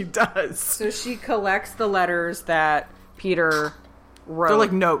what she does. So she collects the letters that Peter wrote. They're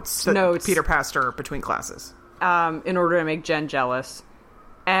like notes that Peter passed her between classes. In order to make Jen jealous.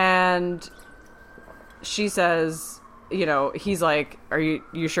 And she says, you know, he's like, are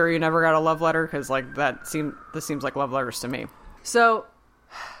you sure you never got a love letter? Because like this seems like love letters to me. So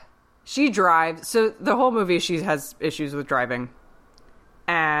she drives. So the whole movie she has issues with driving.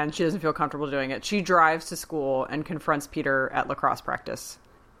 And she doesn't feel comfortable doing it. She drives to school and confronts Peter at lacrosse practice.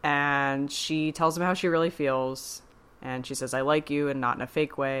 And she tells him how she really feels. And she says, I like you, and not in a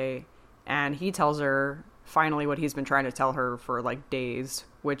fake way. And he tells her, finally, what he's been trying to tell her for, like, days,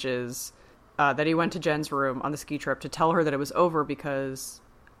 which is that he went to Jen's room on the ski trip to tell her that it was over because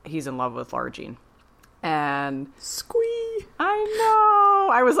he's in love with Laura Jean. And... Squee! I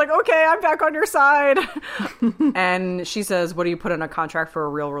know! I was like, okay, I'm back on your side! And she says, what do you put in a contract for a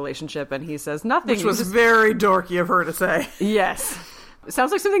real relationship? And he says, nothing. Which was very dorky of her to say. Yes. It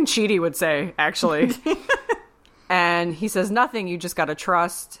sounds like something Chidi would say, actually. And he says, nothing, you just gotta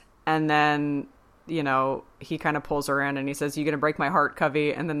trust. And then, you know, he kind of pulls her in and he says, you gonna break my heart,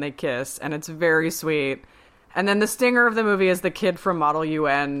 Covey? And then they kiss. And it's very sweet. And then the stinger of the movie is the kid from Model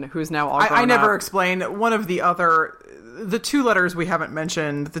UN, who's now all grown up. I never explained one of the two letters we haven't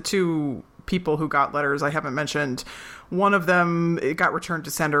mentioned, the two people who got letters I haven't mentioned. One of them, it got returned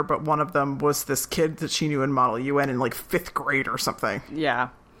to sender, but one of them was this kid that she knew in Model UN in like 5th grade or something. Yeah.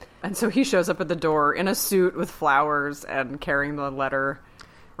 And so he shows up at the door in a suit with flowers and carrying the letter.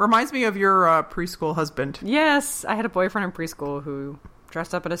 Reminds me of your preschool husband. Yes, I had a boyfriend in preschool who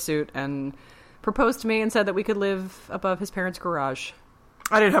dressed up in a suit and proposed to me and said that we could live above his parents' garage.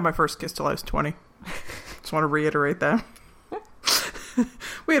 I didn't have my first kiss till I was 20. Just want to reiterate that.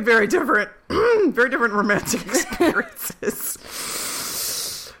 We had very different romantic experiences.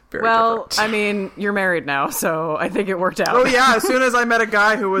 Well, different. I mean, you're married now, so I think it worked out. Oh yeah, as soon as I met a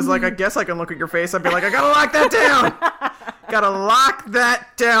guy who was like, I guess I can look at your face, I'd be like, I gotta lock that down. Gotta lock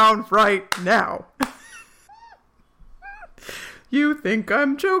that down right now. You think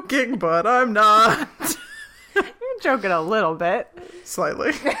I'm joking, but I'm not. You're joking a little bit.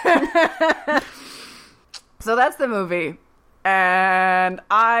 Slightly. So that's the movie. And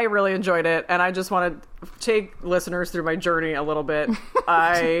I really enjoyed it. And I just want to take listeners through my journey a little bit.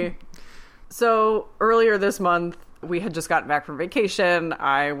 So earlier this month, we had just gotten back from vacation.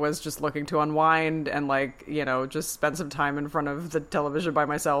 I was just looking to unwind and like, you know, just spend some time in front of the television by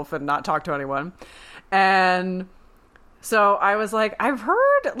myself and not talk to anyone. And so I was like, I've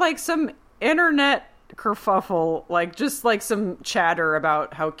heard like some internet kerfuffle, like just like some chatter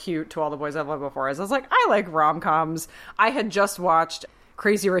about how cute To All the Boys I've Loved Before is. I was like, I like rom-coms. I had just watched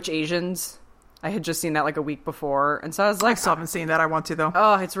Crazy Rich Asians. I had just seen that like a week before. And so I was like, I still haven't seen that. I want to though.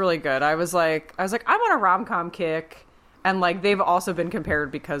 Oh, it's really good. I was like, I'm on a rom-com kick. And like, they've also been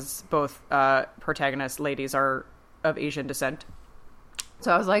compared because both protagonist ladies are of Asian descent.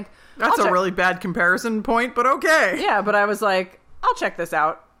 So I was like, that's a really bad comparison point, but okay. Yeah, but I was like, I'll check this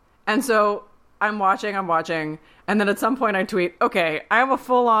out. And so I'm watching, and then at some point I tweet, okay, I am a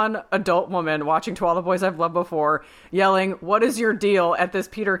full-on adult woman watching To All the Boys I've Loved Before, yelling, what is your deal at this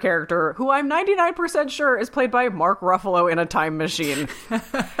Peter character, who I'm 99% sure is played by Mark Ruffalo in a time machine. He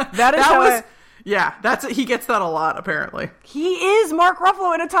gets that a lot, apparently. He is Mark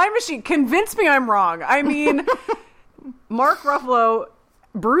Ruffalo in a time machine. Convince me I'm wrong. I mean, Mark Ruffalo,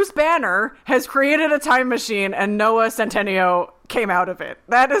 Bruce Banner, has created a time machine, and Noah Centineo came out of it.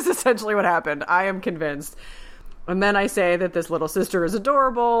 That is essentially what happened. I am convinced. And then I say that this little sister is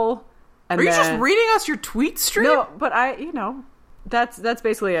adorable. And Are you just reading us your tweet stream? No, but I, you know, that's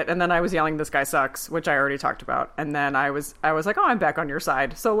basically it. And then I was yelling, "This guy sucks," which I already talked about. And then I was like, "Oh, I'm back on your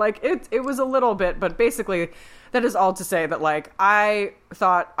side." So like it was a little bit, but basically that is all to say that like I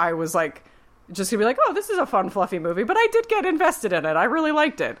thought I was like just gonna be like, "Oh, this is a fun, fluffy movie," but I did get invested in it. I really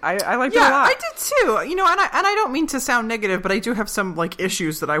liked it. I liked it a lot. I did too. You know, and I don't mean to sound negative, but I do have some like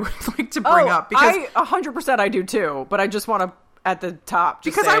issues that I would like to bring up because 100% I do too. But I just want to at the top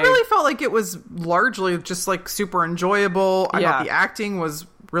because I really felt like it was largely just like super enjoyable. I thought the acting was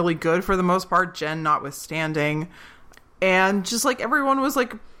really good for the most part, Jen notwithstanding, and just like everyone was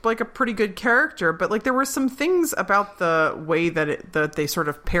like a pretty good character. But like there were some things about the way that they sort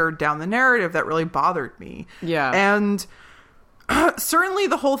of pared down the narrative that really bothered me. Yeah, and certainly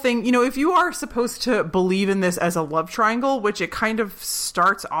the whole thing, you know, if you are supposed to believe in this as a love triangle, which it kind of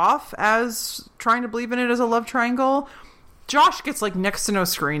starts off as trying to believe in it as a love triangle, Josh gets like next to no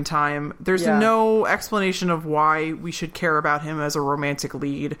screen time. There's no explanation of why we should care about him as a romantic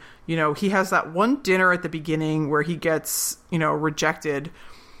lead. You know, he has that one dinner at the beginning where he gets, you know, rejected.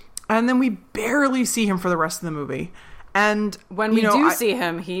 And then we barely see him for the rest of the movie. And when we do see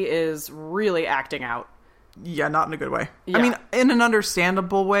him, he is really acting out. Yeah, not in a good way. Yeah. I mean, in an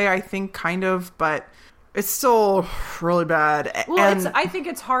understandable way, I think, kind of, but it's still really bad. Well, I think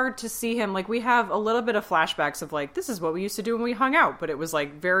it's hard to see him. Like, we have a little bit of flashbacks of, like, this is what we used to do when we hung out, but it was,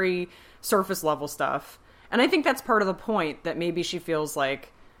 like, very surface level stuff. And I think that's part of the point, that maybe she feels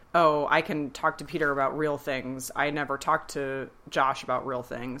like, oh, I can talk to Peter about real things. I never talked to Josh about real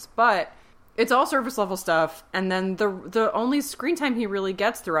things. But it's all surface level stuff. And then the only screen time he really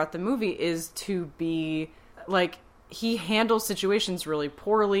gets throughout the movie is to be, like, he handles situations really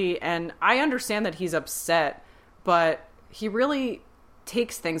poorly, and I understand that he's upset, but he really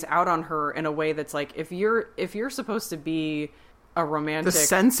takes things out on her in a way that's like, if you're supposed to be a romantic, the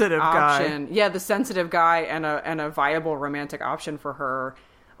sensitive option, guy, the sensitive guy and a viable romantic option for her,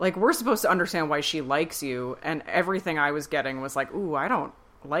 like, we're supposed to understand why she likes you, and everything I was getting was like, ooh, I don't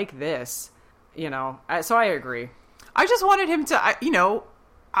like this, you know. So I agree. I just wanted him to, you know,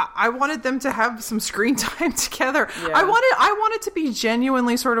 I wanted them to have some screen time together. Yeah. I wanted to be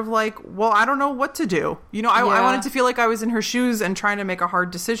genuinely sort of like, well, I don't know what to do. You know, I wanted to feel like I was in her shoes and trying to make a hard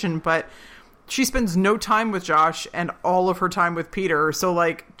decision, but she spends no time with Josh and all of her time with Peter. So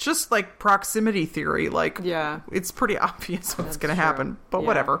like, just like proximity theory, like, it's pretty obvious what's going to happen, but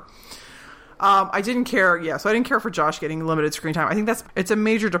whatever. I didn't care. Yeah. So I didn't care for Josh getting limited screen time. I think it's a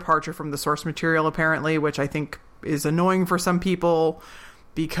major departure from the source material, apparently, which I think is annoying for some people,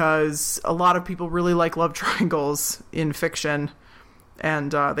 because a lot of people really like love triangles in fiction,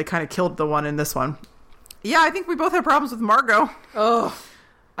 and they kind of killed the one in this one. Yeah, I think we both had problems with Margot. Oh,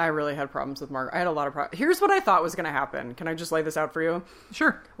 I really had problems with Margot. I had a lot of problems. Here's what I thought was going to happen. Can I just lay this out for you?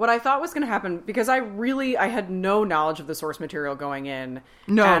 Sure. What I thought was going to happen, because I had no knowledge of the source material going in.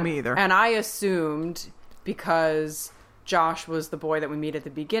 No, me either. And I assumed, because Josh was the boy that we meet at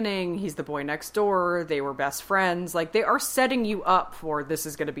the beginning, he's the boy next door, they were best friends, like, they are setting you up for this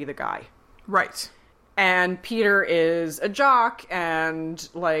is going to be the guy. Right. And Peter is a jock and,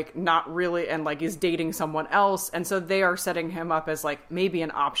 like, not really, and, like, is dating someone else, and so they are setting him up as, like, maybe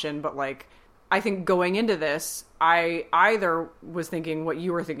an option, but, like, I think going into this, I either was thinking what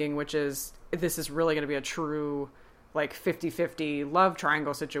you were thinking, which is, this is really going to be a true, like, 50-50 love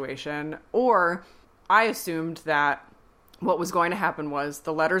triangle situation, or I assumed that what was going to happen was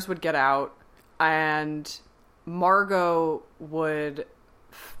the letters would get out and Margot would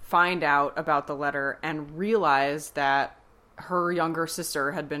find out about the letter and realize that her younger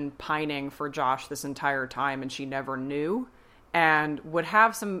sister had been pining for Josh this entire time and she never knew, and would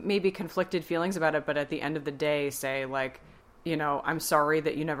have some maybe conflicted feelings about it, but at the end of the day say, like, you know, I'm sorry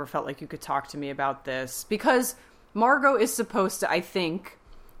that you never felt like you could talk to me about this. Because Margot is supposed to, I think,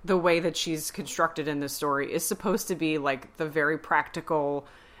 the way that she's constructed in this story is supposed to be like the very practical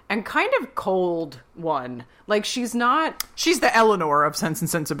and kind of cold one. Like, she's the Eleanor of Sense and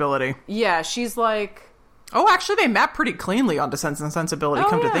Sensibility. Yeah, she's like, oh, actually they map pretty cleanly onto Sense and Sensibility,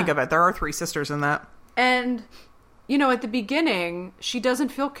 to think of it. There are 3 sisters in that. And, you know, at the beginning, she doesn't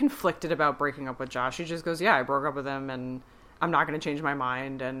feel conflicted about breaking up with Josh. She just goes, yeah, I broke up with him and I'm not going to change my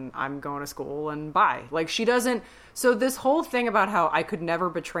mind and I'm going to school and bye. Like, she doesn't. So this whole thing about how I could never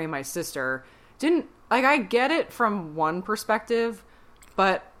betray my sister didn't, like, I get it from one perspective,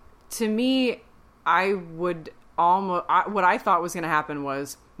 but to me, I would almost, what I thought was going to happen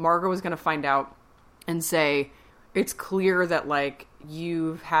was Margot was going to find out and say, it's clear that, like,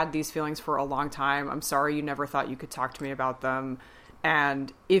 you've had these feelings for a long time. I'm sorry you never thought you could talk to me about them.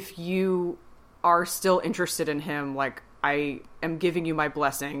 And if you are still interested in him, like, I am giving you my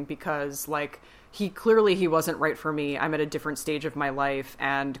blessing, because, like, he wasn't right for me. I'm at a different stage of my life,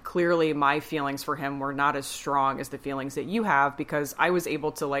 and clearly my feelings for him were not as strong as the feelings that you have, because I was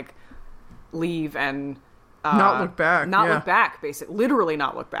able to like leave and not look back. Look back, basically. Literally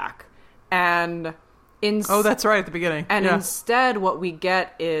not look back. And oh, that's right, at the beginning. And instead what we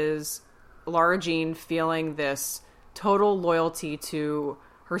get is Lara Jean feeling this total loyalty to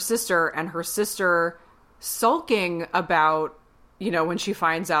her sister, and her sister sulking about, you know, when she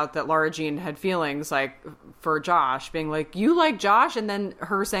finds out that Lara Jean had feelings, like, for Josh, being like, you like Josh? And then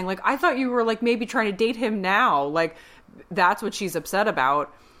her saying, like, I thought you were, like, maybe trying to date him now. Like, that's what she's upset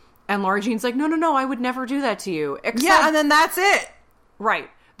about. And Lara Jean's like, no, I would never do that to you. Yeah, and then that's it. Right.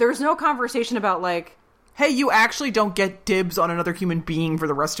 There's no conversation about, like, hey, you actually don't get dibs on another human being for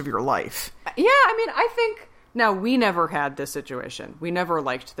the rest of your life. Yeah, I mean, I think... Now, we never had this situation. We never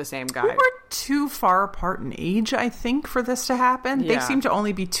liked the same guy. We were too far apart in age, I think, for this to happen. Yeah. They seem to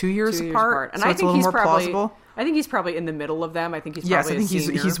only be 2 years apart. And so I it's think a little more plausible. I think he's probably in the middle of them. I think he's yes, probably I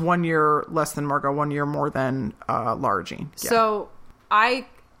think he's 1 year less than Margot, 1 year more than Lara Jean. Yeah. So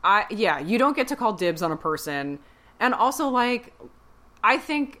you don't get to call dibs on a person. And also, like, I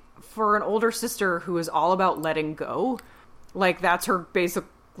think for an older sister who is all about letting go, like, that's her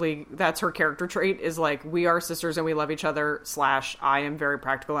character trait, is like, we are sisters and we love each other / I am very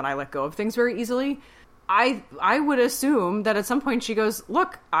practical and I let go of things very easily. I would assume that at some point she goes,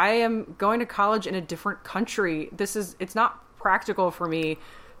 look, I am going to college in a different country. It's not practical for me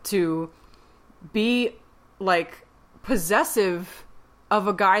to be like possessive of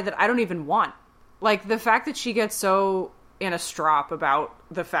a guy that I don't even want. Like, the fact that she gets so in a strop about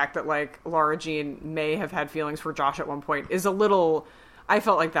the fact that, like, Lara Jean may have had feelings for Josh at one point is a little... I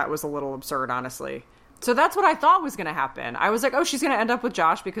felt like that was a little absurd, honestly. So that's what I thought was going to happen. I was like, oh, she's going to end up with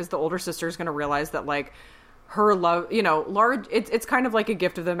Josh because the older sister is going to realize that, like, her love, you know, it's kind of like a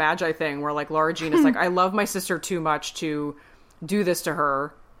gift of the Magi thing where, like, Lara Jean is like, I love my sister too much to do this to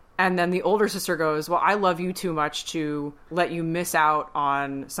her. And then the older sister goes, well, I love you too much to let you miss out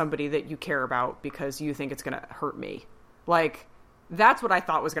on somebody that you care about because you think it's going to hurt me. Like, that's what I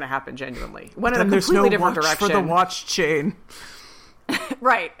thought was going to happen, genuinely. Went in a completely different direction. For the watch chain.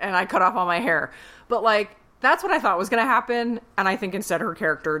 Right, and I cut off all my hair. But, like, that's what I thought was going to happen, and I think instead her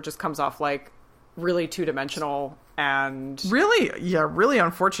character just comes off, like, really two-dimensional and... Really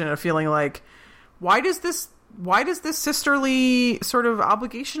unfortunate, feeling like, why does this sisterly sort of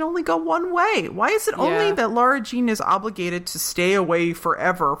obligation only go one way? Why is it only that Lara Jean is obligated to stay away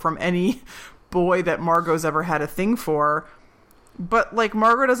forever from any boy that Margot's ever had a thing for? But, like,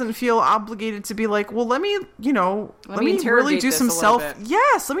 Margot doesn't feel obligated to be like, well, let me really do some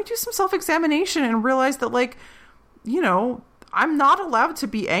self-examination and realize that, like, you know, I'm not allowed to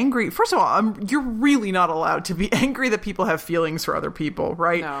be angry. First of all, you're really not allowed to be angry that people have feelings for other people,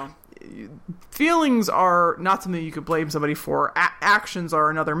 right? No. Feelings are not something you could blame somebody for. Actions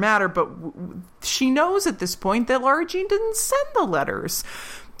are another matter, but she knows at this point that Lara Jean didn't send the letters.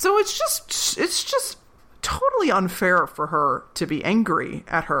 So it's just totally unfair for her to be angry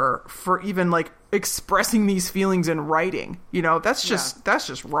at her for even, like, expressing these feelings in writing. You know, that's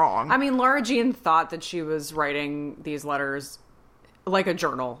just wrong. I mean, Lara Jean thought that she was writing these letters like a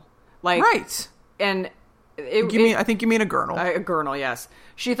journal. Like, right. And I think you mean a gurnal. A gurnal, yes.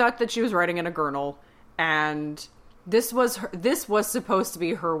 She thought that she was writing in a gurnal, and this was supposed to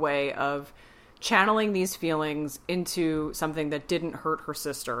be her way of channeling these feelings into something that didn't hurt her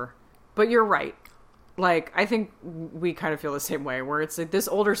sister. But you're right. Like, I think we kind of feel the same way, where it's like this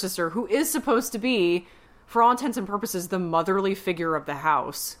older sister who is supposed to be, for all intents and purposes, the motherly figure of the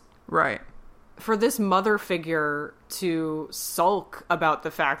house. Right. For this mother figure to sulk about the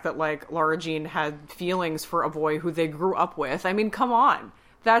fact that, like, Lara Jean had feelings for a boy who they grew up with. I mean, come on.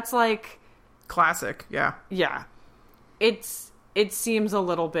 That's, like... Classic, yeah. Yeah. It seems a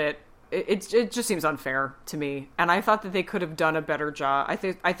little bit... It just seems unfair to me, and I thought that they could have done a better job. I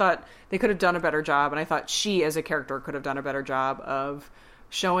thought they could have done a better job, and I thought she, as a character, could have done a better job of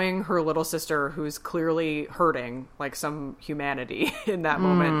showing her little sister, who's clearly hurting, like, some humanity in that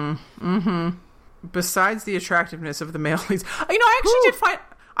moment. Mm-hmm. Besides the attractiveness of the male leads, you know,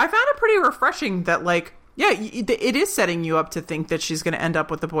 I found it pretty refreshing that, like, yeah, it is setting you up to think that she's going to end up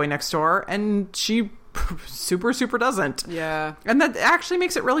with the boy next door, and she super doesn't. Yeah. And that actually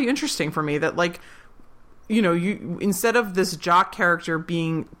makes it really interesting for me that, like, you know, you instead of this jock character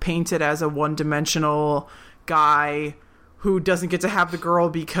being painted as a one-dimensional guy who doesn't get to have the girl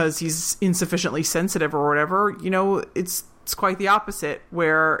because he's insufficiently sensitive or whatever, you know, it's quite the opposite,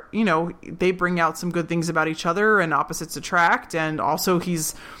 where, you know, they bring out some good things about each other and opposites attract, and also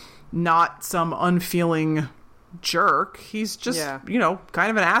he's not some unfeeling jerk. He's just, kind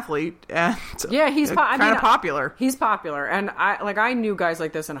of an athlete, and he's kind of popular. He's popular, and I knew guys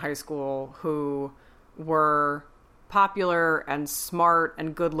like this in high school who were popular and smart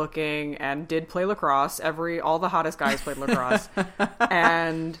and good looking and did play lacrosse. All the hottest guys played lacrosse,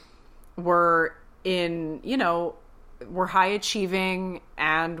 and were were high achieving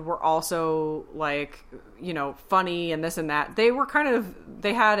and were also like, funny and this and that. They were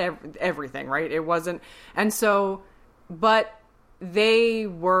they had everything, right? It wasn't, and so, but they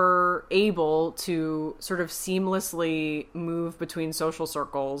were able to sort of seamlessly move between social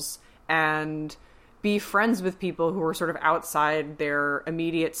circles and be friends with people who were sort of outside their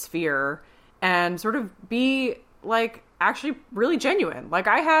immediate sphere and sort of be like actually really genuine. Like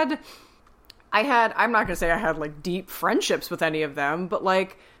I'm not going to say I had like deep friendships with any of them, but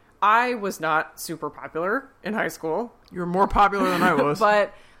like I was not super popular in high school. You were more popular than I was.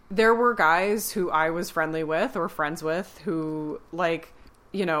 But there were guys who I was friendly with or friends with who like,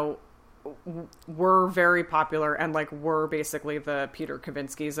 were very popular and like were basically the Peter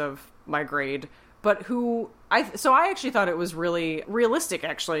Kavinskys of my grade, but so I actually thought it was really realistic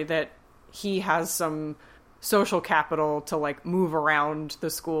actually that he has some social capital to like move around the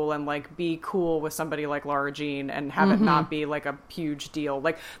school and like be cool with somebody like Lara Jean and have it not be like a huge deal.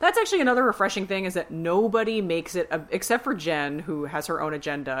 Like that's actually another refreshing thing, is that nobody makes it except for Jen, who has her own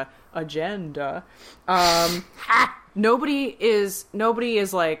agenda. Nobody is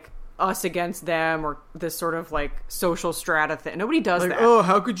like us against them or this sort of like social strata thing. Nobody does like, that. Oh,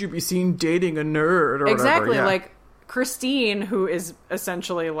 how could you be seen dating a nerd or exactly whatever? Yeah. Like Christine, who is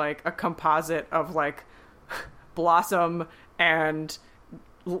essentially like a composite of like Blossom and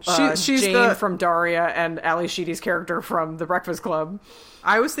she's Jane from Daria and Ali Sheedy's character from The Breakfast Club.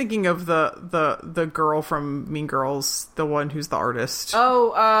 I was thinking of the girl from Mean Girls, the one who's the artist.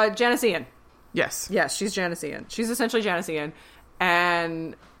 Oh, Janice Ian. Yes, she's Janice Ian. She's essentially Janice Ian,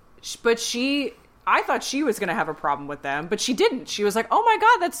 but I thought she was going to have a problem with them, but she didn't. She was like, "Oh my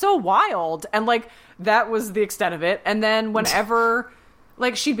god, that's so wild," and like that was the extent of it. And then whenever.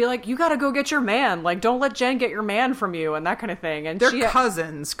 Like, she'd be like, you gotta go get your man. Like, don't let Jen get your man from you, and that kind of thing. And they're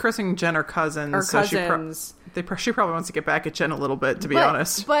cousins. Chris and Jen are cousins. She probably wants to get back at Jen a little bit, to be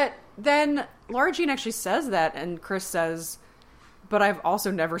honest. But then Lara Jean actually says that, and Chris says, but I've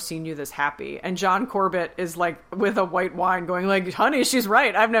also never seen you this happy. And John Corbett is, like, with a white wine going, like, honey, she's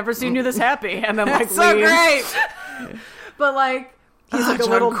right. I've never seen you this happy. And then, like, so leaves. Great! But, like... He's like a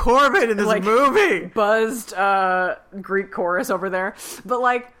John little Corbett in this movie. Buzzed Greek chorus over there. But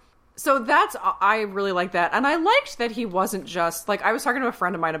like, so I really like that. And I liked that he wasn't just like, I was talking to a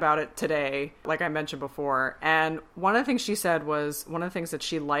friend of mine about it today, like I mentioned before. And one of the things she said was one of the things that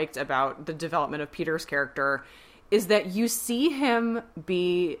she liked about the development of Peter's character is that you see him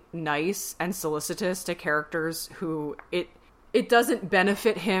be nice and solicitous to characters who it doesn't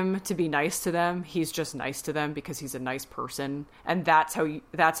benefit him to be nice to them. He's just nice to them because he's a nice person. And that's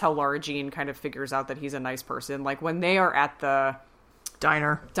how Lara Jean kind of figures out that he's a nice person. Like when they are at the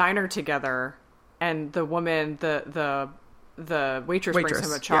diner together and the woman, the waitress brings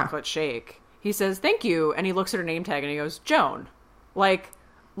him a chocolate shake. He says, "Thank you." And he looks at her name tag and he goes, "Joan." Like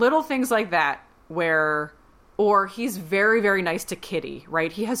little things like that or he's very, very nice to Kitty,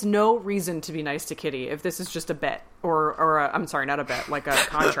 right? He has no reason to be nice to Kitty if this is just a bet I'm sorry, not a bet, like a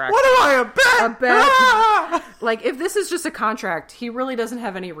contract. What am I, a bet? A bet. Ah! Like if this is just a contract, he really doesn't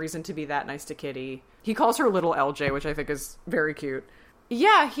have any reason to be that nice to Kitty. He calls her little LJ, which I think is very cute.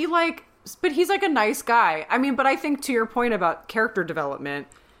 Yeah, but he's like a nice guy. I mean, but I think to your point about character development,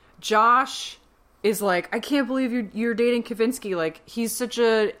 Josh is like, I can't believe you're dating Kavinsky. Like, he's such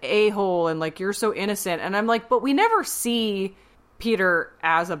a a-hole and like, you're so innocent. And I'm like, but we never see Peter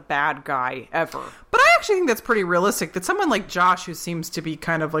as a bad guy ever. But I actually think that's pretty realistic, that someone like Josh, who seems to be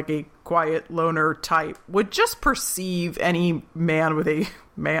kind of like a quiet loner type, would just perceive any boy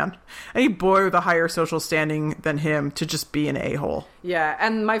with a higher social standing than him to just be an a-hole. Yeah.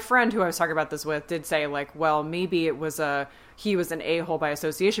 And my friend who I was talking about this with did say like, well, maybe he was an a-hole by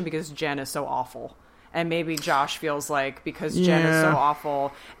association because Jen is so awful. And maybe Josh feels like because Jen is so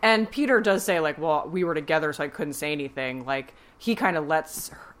awful. And Peter does say like, well, we were together so I couldn't say anything. Like he kind of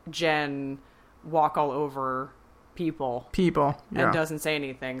lets Jen walk all over people. And doesn't say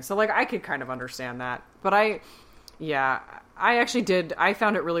anything. So like I could kind of understand that. But I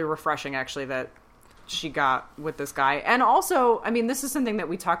found it really refreshing actually that she got with this guy. And also, I mean, this is something that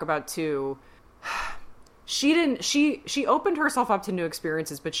we talk about too. She opened herself up to new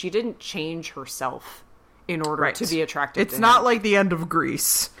experiences, but she didn't change herself in order to be attractive. It's not like the end of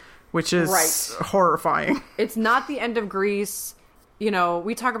Grease, which is horrifying. It's not the end of Grease. you know,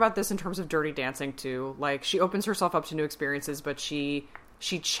 we talk about this in terms of Dirty Dancing too. Like, she opens herself up to new experiences, but she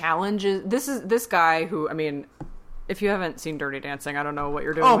challenges this guy who, I mean, if you haven't seen Dirty Dancing, I don't know what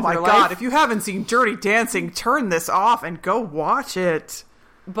you're doing with your life. Oh my God, if you haven't seen Dirty Dancing, turn this off and go watch it.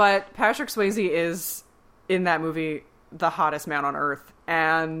 But Patrick Swayze is, in that movie, the hottest man on earth.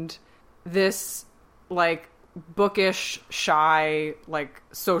 And this, like, bookish, shy, like,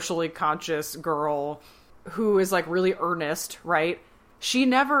 socially conscious girl who is, like, really earnest, right? She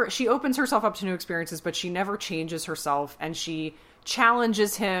opens herself up to new experiences, but she never changes herself, and she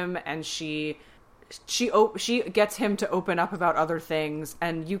challenges him, and she gets him to open up about other things,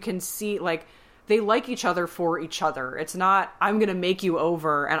 and you can see, like, they like each other for each other. It's not, I'm gonna make you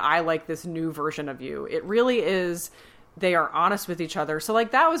over and I like this new version of you. It really is, they are honest with each other. So,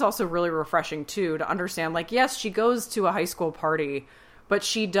 like, that was also really refreshing too, to understand, like, yes, she goes to a high school party, but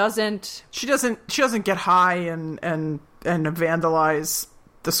she doesn't get high and vandalize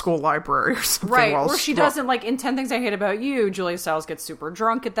the school library or something. Right, or she doesn't, like, in 10 Things I Hate About You, Julia Stiles gets super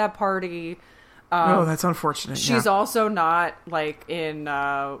drunk at that party. Oh, that's unfortunate. She's also not, like, in,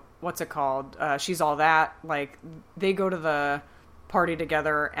 what's it called? She's All That. Like, they go to the party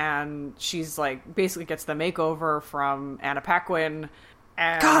together, and she's, like, basically gets the makeover from Anna Paquin.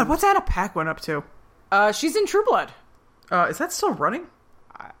 And God, what's Anna Paquin up to? She's in True Blood. Is that still running?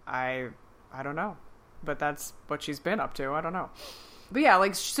 I don't know. But that's what she's been up to. I don't know. But yeah,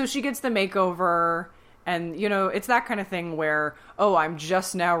 like, so she gets the makeover, and, you know, it's that kind of thing where, oh, I'm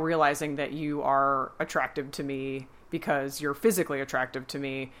just now realizing that you are attractive to me because you're physically attractive to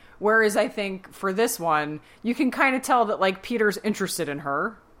me. Whereas I think for this one, you can kind of tell that, like, Peter's interested in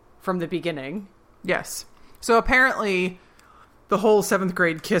her from the beginning. Yes. So apparently the whole 7th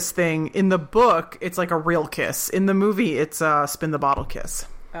grade kiss thing, in the book, it's like a real kiss. In the movie, it's a spin the bottle kiss.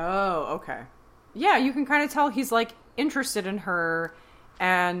 Oh, okay. Yeah, you can kind of tell he's, like, interested in her,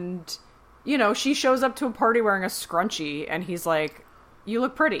 and, you know, she shows up to a party wearing a scrunchie, and he's like, you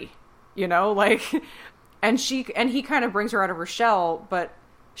look pretty, you know, like, and he kind of brings her out of her shell, but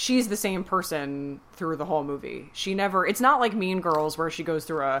she's the same person through the whole movie. It's not like Mean Girls where she goes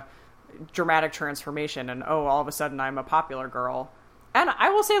through a dramatic transformation and, oh, all of a sudden I'm a popular girl. And I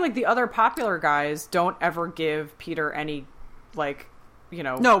will say, like, the other popular guys don't ever give Peter any, like, you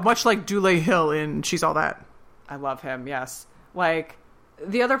know... No, much like Dule Hill in She's All That. I love him, yes. Like,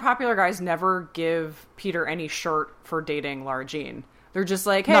 the other popular guys never give Peter any shirt for dating Lara Jean. They're just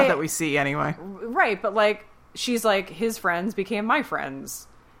like, hey... Not that we see, anyway. Right, but, like, she's like, his friends became my friends.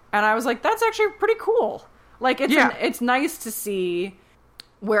 And I was like, that's actually pretty cool. Like, it's nice to see...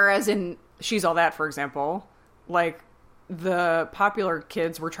 Whereas in She's All That, for example, like, the popular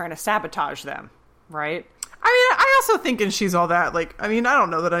kids were trying to sabotage them, right? I mean, I also think in She's All That, like, I mean, I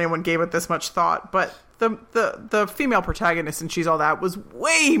don't know that anyone gave it this much thought, but the female protagonist in She's All That was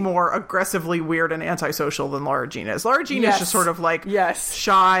way more aggressively weird and antisocial than Lara Jean is. Lara Jean is just sort of, like,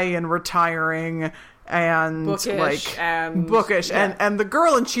 shy and retiring and bookish, and the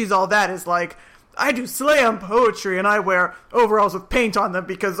girl in She's All That is like, I do slam poetry and I wear overalls with paint on them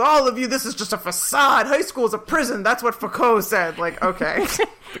because all of you, this is just a facade. High school is a prison. That's what Foucault said. Like, okay.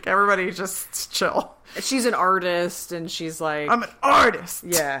 Like, everybody just chill. She's an artist, and she's like... I'm an artist!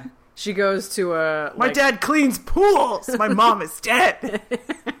 Yeah. She goes to a... My dad cleans pools! My mom is dead!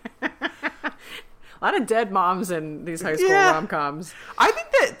 A lot of dead moms in these high school rom-coms. I think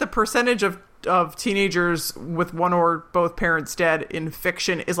that the percentage of teenagers with one or both parents dead in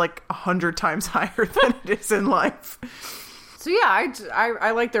fiction is like 100 times higher than it is in life. So yeah,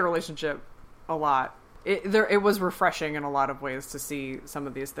 I like their relationship a lot. It was refreshing in a lot of ways to see some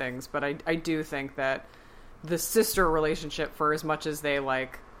of these things, but I do think that the sister relationship, for as much as they,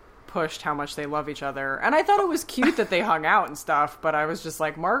 like, pushed how much they love each other, and I thought it was cute that they hung out and stuff, but I was just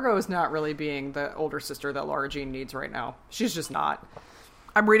like, Margot is not really being the older sister that Lara Jean needs right now. She's just not.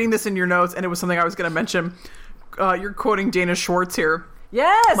 I'm reading this in your notes, and it was something I was going to mention. You're quoting Dana Schwartz here.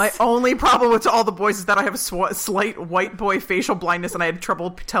 Yes! My only problem with All the Boys is that I have a slight white boy facial blindness, and I had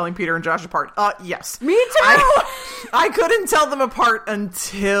trouble telling Peter and Josh apart. Yes. Me too! I couldn't tell them apart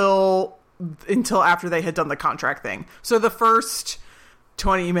until after they had done the contract thing. So the first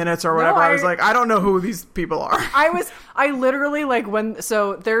 20 minutes or whatever, I was like, I don't know who these people are. I literally, like,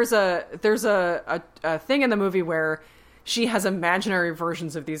 there's a thing in the movie where she has imaginary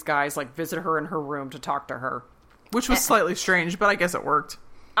versions of these guys, like, visit her in her room to talk to her. Which was slightly strange, but I guess it worked.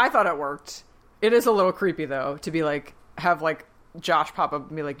 I thought it worked. It is a little creepy, though, to be like, have, like, Josh pop up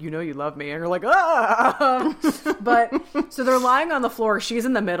and be like, you know you love me. And you're like, ah! But, so they're lying on the floor. She's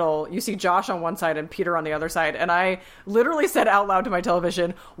in the middle. You see Josh on one side and Peter on the other side. And I literally said out loud to my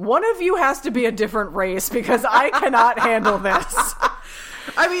television, one of you has to be a different race because I cannot handle this.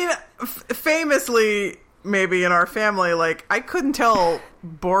 I mean, famously, maybe in our family, like, I couldn't tell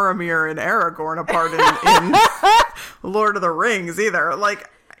Boromir and Aragorn apart in Lord of the Rings either. Like,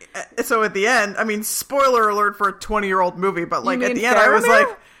 so at the end, I mean, spoiler alert for a 20-year-old movie, but like at the end, I was like,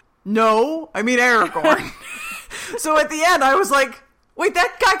 no, I mean Aragorn. So at the end, I was like, wait,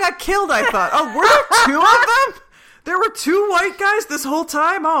 that guy got killed, I thought. Oh, were there two of them? There were two white guys this whole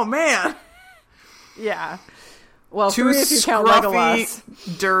time? Oh, man. Yeah. Well, two three if you count Legolas.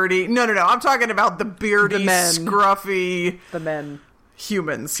 scruffy, dirty. No. I'm talking about the beardy, scruffy. The men.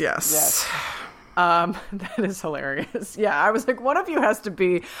 Humans, yes. That is hilarious. Yeah, I was like, one of you has to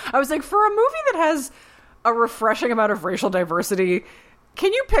be... I was like, for a movie that has a refreshing amount of racial diversity...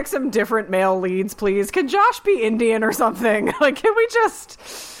 Can you pick some different male leads, please? Can Josh be Indian or something? Like, can we just...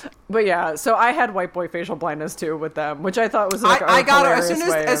 But yeah, so I had white boy facial blindness too with them, which I thought was like I got it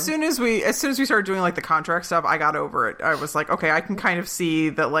as soon as we started doing like the contract stuff, I got over it. I was like, okay, I can kind of see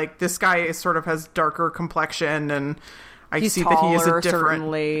that like this guy is sort of has darker complexion, and He's see taller, that he is a different.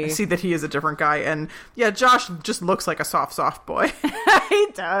 certainly. I see that he is a different guy, and yeah, Josh just looks like a soft boy. He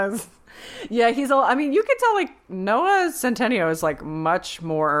does. Yeah, I mean, you could tell, like, Noah Centineo is, like, much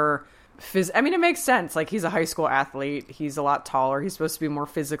more... I mean, it makes sense. Like, he's a high school athlete. He's a lot taller. He's supposed to be more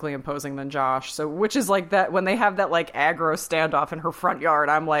physically imposing than Josh. So, which is, like, that... When they have that, like, aggro standoff in her front yard,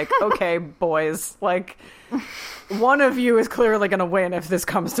 I'm like, okay, boys. Like, one of you is clearly going to win if this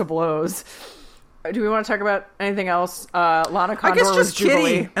comes to blows. Do we want to talk about anything else? Lana Condor I guess was just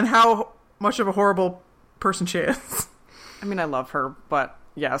Jubilee. Kitty and how much of a horrible person she is. I mean, I love her, but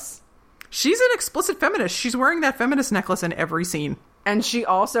yes. She's an explicit feminist. She's wearing that feminist necklace in every scene. And she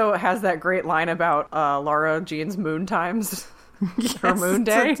also has that great line about Laura Jean's moon times. Yes, her moon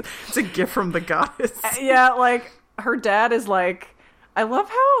day. It's a gift from the goddess. Yeah, like, her dad is like... I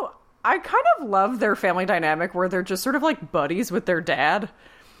kind of love their family dynamic where they're just sort of like buddies with their dad.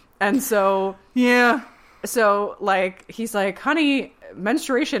 And so... Yeah. So, like, he's like, honey,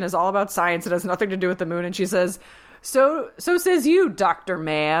 menstruation is all about science. It has nothing to do with the moon. And she says... So says you, Dr.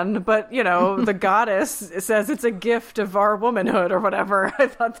 Man, but, you know, the goddess says it's a gift of our womanhood or whatever. I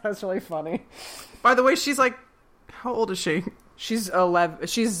thought that was really funny. By the way, she's like, how old is she? She's 11.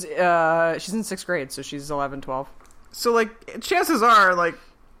 She's in 6th grade, so she's 11, 12. So, like, chances are, like,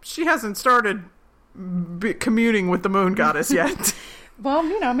 she hasn't started communing with the moon goddess yet. Well,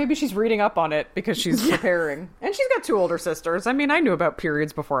 you know, maybe she's reading up on it because she's preparing. And she's got 2 older sisters. I mean, I knew about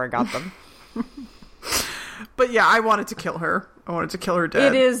periods before I got them. But yeah, I wanted to kill her. I wanted to kill her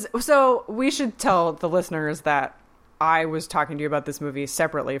dead. It is. So we should tell the listeners that I was talking to you about this movie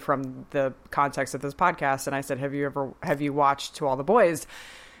separately from the context of this podcast. And I said, have you watched To All the Boys?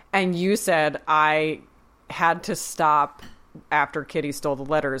 And you said I had to stop after Kitty stole the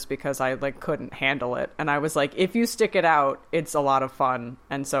letters because I like couldn't handle it. And I was like, if you stick it out, it's a lot of fun.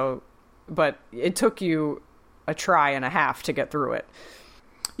 And so, but it took you a try and a half to get through it.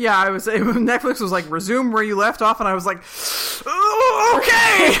 Yeah, Netflix was like, resume where you left off, and I was like, oh,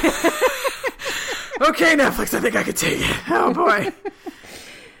 okay! Okay, Netflix, I think I could take it. Oh, boy.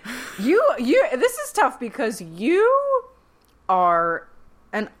 This is tough because you are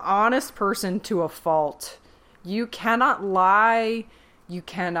an honest person to a fault. You cannot lie. You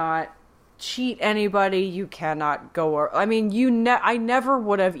cannot cheat anybody. You cannot I mean, I never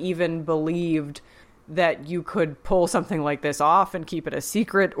would have even believed that you could pull something like this off and keep it a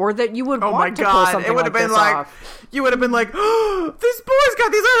secret, or that you would want to pull something like this off. You would have been like, oh, this boy's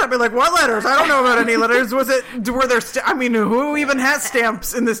got these letters. I'd be like, what letters? I don't know about any letters. Were there I mean, who even has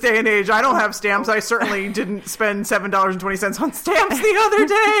stamps in this day and age? I don't have stamps. I certainly didn't spend $7.20 on stamps the other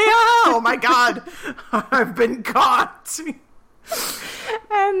day. Oh my God. I've been caught.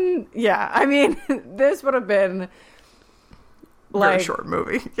 And yeah, I mean, this would have been like very short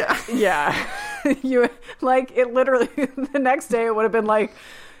movie. Yeah. You like it literally the next day it would have been like,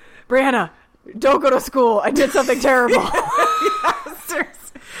 Brianna, don't go to school. I did something terrible. Yeah,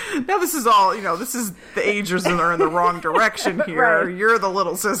 seriously. Now this is all, this is the ages are in the wrong direction here. Right. You're the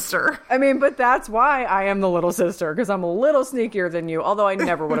little sister. I mean, but that's why I am the little sister, because I'm a little sneakier than you, although I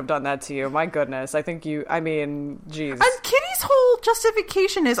never would have done that to you. My goodness. I think geez. And Kitty's whole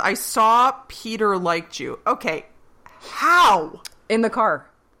justification is, I saw Peter liked you. Okay. How? In the car.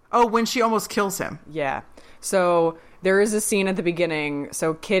 Oh, when she almost kills him. Yeah. So there is a scene at the beginning.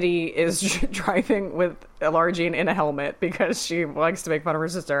 So Kitty is driving with Laura Jean in a helmet because she likes to make fun of her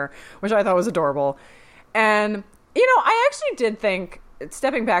sister, which I thought was adorable. And, I actually did think,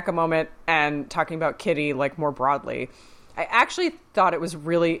 stepping back a moment and talking about Kitty, like, more broadly, I actually thought it was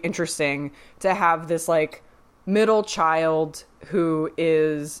really interesting to have this, like, middle child who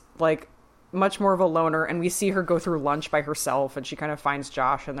is, like, much more of a loner, and we see her go through lunch by herself, and she kind of finds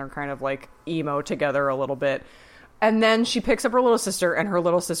Josh, and they're kind of like emo together a little bit. And then she picks up her little sister, and her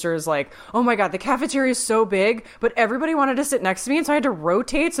little sister is like, oh my god, the cafeteria is so big, but everybody wanted to sit next to me, and so I had to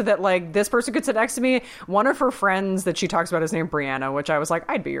rotate so that, like, this person could sit next to me. One of her friends that she talks about is named Brianna, which I was like,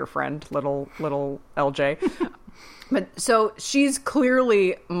 I'd be your friend, little LJ. But so she's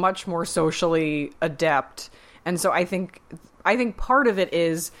clearly much more socially adept, and so I think part of it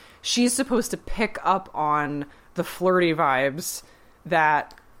is she's supposed to pick up on the flirty vibes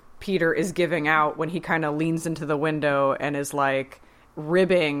that Peter is giving out when he kind of leans into the window and is like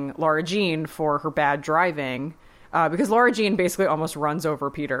ribbing Lara Jean for her bad driving, because Lara Jean basically almost runs over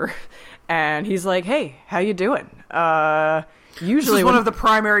Peter, and he's like, "Hey, how you doing?" Usually, this is one of the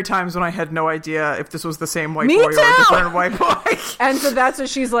primary times when I had no idea if this was the same white Me boy too! or a different white boy. And so that's what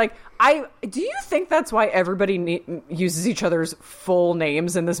she's like. Do you think that's why everybody uses each other's full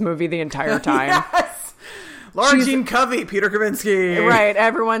names in this movie the entire time? Yes. Lara Jean Covey, Peter Kavinsky.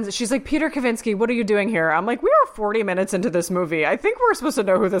 Right, she's like, Peter Kavinsky, what are you doing here? I'm like, we are 40 minutes into this movie. I think we're supposed to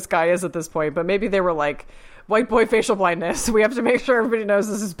know who this guy is at this point, but maybe they were like, white boy facial blindness. We have to make sure everybody knows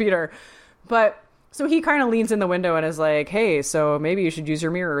this is Peter. But so he kind of leans in the window and is like, hey, so maybe you should use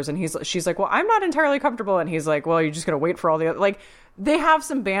your mirrors. And she's like, well, I'm not entirely comfortable. And he's like, well, you're just going to wait for all the other, like, they have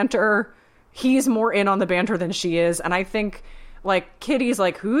some banter. He's more in on the banter than she is. And I think, like, Kitty's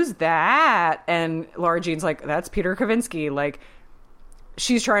like, who's that? And Lara Jean's like, that's Peter Kavinsky. Like,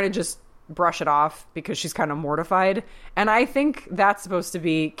 she's trying to just brush it off because she's kind of mortified. And I think that's supposed to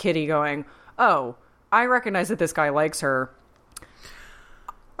be Kitty going, oh, I recognize that this guy likes her.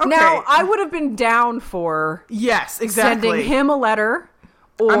 Okay. Now, I would have been down for sending him a letter.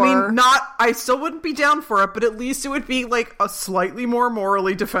 Or, I still wouldn't be down for it, but at least it would be like a slightly more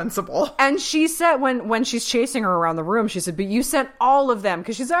morally defensible. And she said when she's chasing her around the room, she said, but you sent all of them.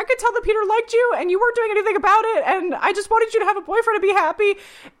 Because she's like, I could tell that Peter liked you and you weren't doing anything about it. And I just wanted you to have a boyfriend and be happy.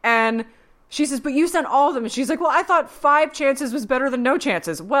 And she says, but you sent all of them. And she's like, well, I thought 5 chances was better than no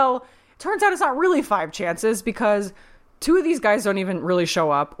chances. Well, it turns out it's not really 5 chances because 2 of these guys don't even really show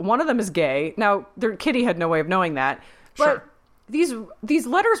up. One of them is gay. Now, Kitty had no way of knowing that. But sure. These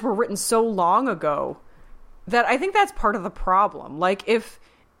letters were written so long ago that I think that's part of the problem. Like, if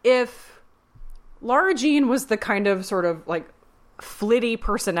Lara Jean was the kind of sort of like flitty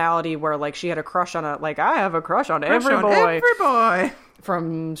personality where like she had a crush on I have a crush on every boy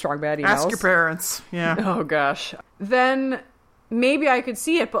from Strong Bad Emails. Ask your parents. Yeah. Oh gosh. Then maybe I could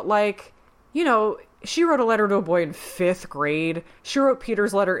see it, but like, you know, she wrote a letter to a boy in 5th grade. She wrote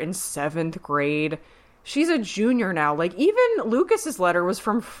Peter's letter in 7th grade. She's a junior now. Like, even Lucas's letter was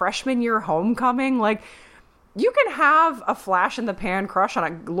from freshman year homecoming. Like, you can have a flash in the pan crush on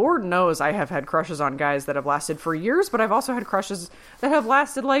it. Lord knows I have had crushes on guys that have lasted for years, but I've also had crushes that have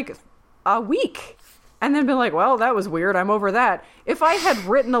lasted like a week and then been like, well, that was weird. I'm over that. If I had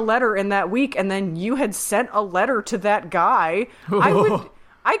written a letter in that week and then you had sent a letter to that guy,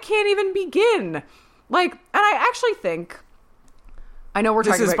 I can't even begin. Like, and I actually think, I know we're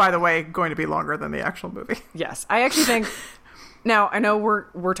talking about... This is, by the way, going to be longer than the actual movie. Yes. I actually think... Now, I know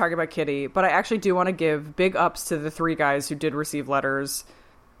we're talking about Kitty, but I actually do want to give big ups to the 3 guys who did receive letters.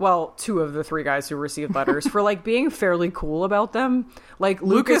 Well, 2 of the 3 guys who received letters for, like, being fairly cool about them. Like,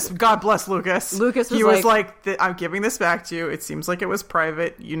 Lucas... God bless Lucas. Lucas was like, I'm giving this back to you. It seems like it was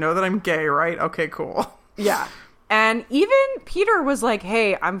private. You know that I'm gay, right? Okay, cool. Yeah. And even Peter was like,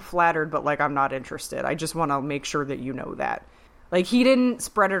 hey, I'm flattered, but, like, I'm not interested. I just want to make sure that you know that. Like, he didn't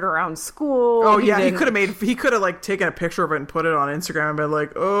spread it around school. Oh, yeah, he could have, like, taken a picture of it and put it on Instagram and been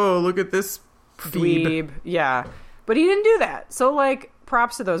like, oh, look at this dweeb. Yeah. But he didn't do that. So, like,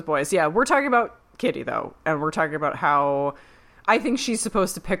 props to those boys. Yeah, we're talking about Kitty, though. And we're talking about how I think she's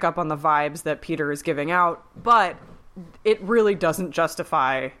supposed to pick up on the vibes that Peter is giving out. But it really doesn't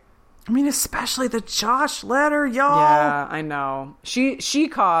justify... I mean, especially the Josh letter, y'all. Yeah, I know. She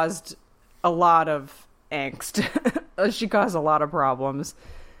caused a lot of angst. She caused a lot of problems.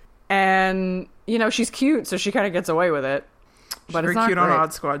 And, you know, she's cute, so she kind of gets away with it. But it's not cute great. On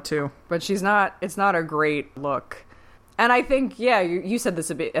Odd Squad, too. But it's not a great look. And I think, yeah, you said this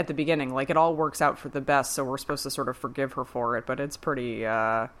a bit at the beginning, like, it all works out for the best, so we're supposed to sort of forgive her for it, but it's pretty,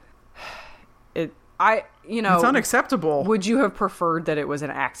 it's unacceptable. Would you have preferred that it was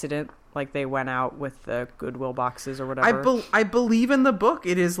an accident, like they went out with the Goodwill boxes or whatever? I believe in the book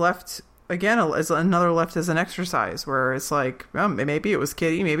it is left... Again, as another left as an exercise where it's like, well, maybe it was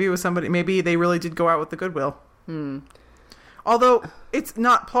Kitty, maybe it was somebody, maybe they really did go out with the Goodwill. Although it's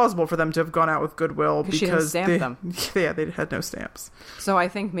not plausible for them to have gone out with Goodwill because she didn't stamp them. Yeah, they had no stamps. So I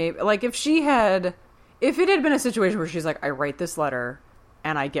think maybe, like, if it had been a situation where she's like, I write this letter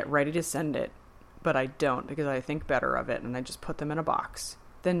and I get ready to send it, but I don't because I think better of it and I just put them in a box,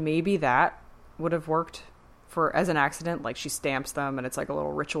 then maybe that would have worked for as an accident. Like she stamps them and it's like a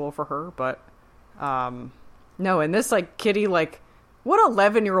little ritual for her. But no, and this like Kitty, like what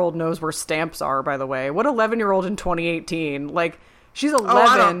 11-year-old knows where stamps are, by the way? What 11-year-old in 2018? Like she's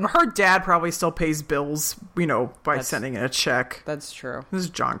 11. Her dad probably still pays bills, by sending in a check. That's true. This is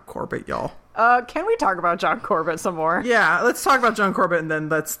John Corbett, y'all. Can we talk about John Corbett some more? Yeah, let's talk about John Corbett and then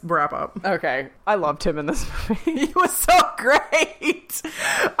let's wrap up. Okay. I loved him in this movie. He was so great.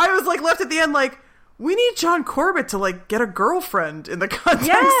 I was like left at the end like, we need John Corbett to like get a girlfriend in the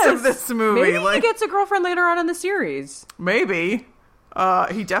context of this movie. Maybe he gets a girlfriend later on in the series. Maybe.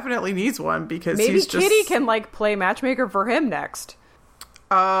 He definitely needs one because maybe he's just... Kitty can like play matchmaker for him next.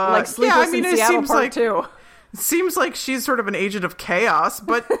 Like Sleepless in Seattle Part 2. Seems like she's sort of an agent of chaos,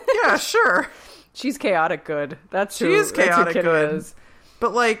 but yeah, sure. She's chaotic good. She is chaotic good. Is.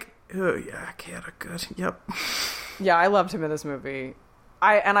 But like, oh yeah, chaotic good. Yep. Yeah, I loved him in this movie.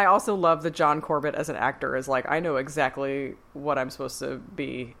 I also love that John Corbett as an actor is like, I know exactly what I'm supposed to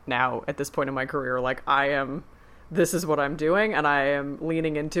be now at this point in my career. Like this is what I'm doing and I am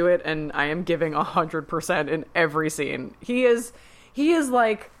leaning into it and I am giving 100% in every scene. He is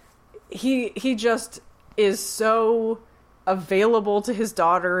like, he just is so available to his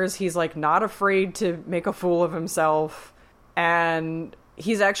daughters. He's like not afraid to make a fool of himself and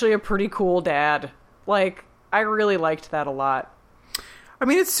he's actually a pretty cool dad. Like I really liked that a lot. I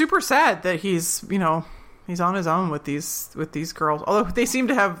mean, it's super sad that he's on his own with these girls, although they seem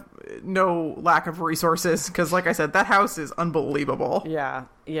to have no lack of resources because like I said, that house is unbelievable. Yeah.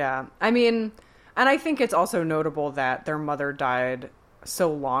 I mean, and I think it's also notable that their mother died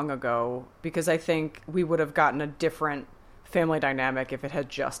so long ago because I think we would have gotten a different family dynamic if it had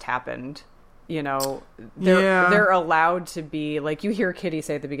just happened. They're allowed to be like, you hear Kitty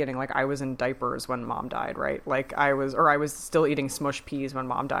say at the beginning, like, I was in diapers when mom died, right? Like I was still eating smush peas when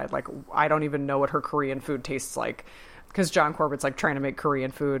mom died. Like I don't even know what her Korean food tastes like because John Corbett's like trying to make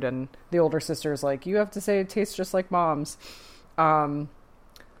Korean food and the older sister's like, you have to say it tastes just like mom's.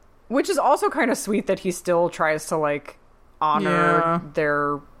 Which is also kind of sweet that he still tries to like honor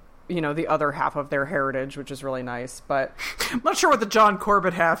their, the other half of their heritage, which is really nice. But I'm not sure what the John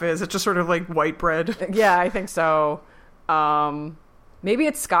Corbett half is. It's just sort of like white bread. Yeah, I think so. Maybe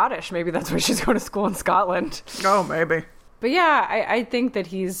it's Scottish. Maybe that's why she's going to school in Scotland. Oh, maybe. But yeah, I think that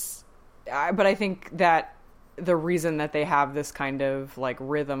but I think that the reason that they have this kind of like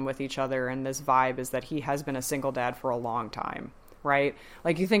rhythm with each other and this vibe is that he has been a single dad for a long time, right?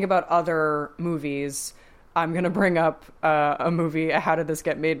 Like you think about other movies. I'm going to bring up a movie, a How Did This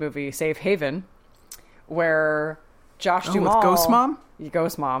Get Made movie, Safe Haven, where Josh Duhamel... with Ghost Mom?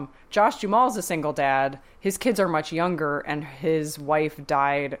 Ghost Mom. Josh Duhamel's a single dad. His kids are much younger, and his wife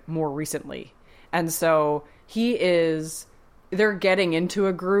died more recently. And so they're getting into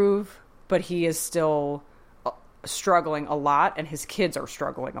a groove, but he is still struggling a lot, and his kids are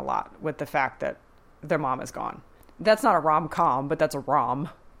struggling a lot with the fact that their mom is gone. That's not a rom-com, but that's a rom.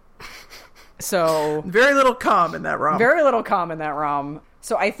 So very little calm in that rom.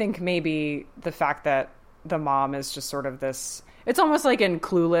 So I think maybe the fact that the mom is just sort of this, it's almost like in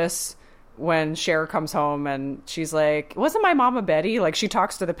Clueless when Cher comes home and she's like, wasn't my mom a Betty? Like she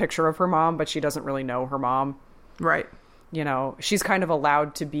talks to the picture of her mom, but she doesn't really know her mom. Right. She's kind of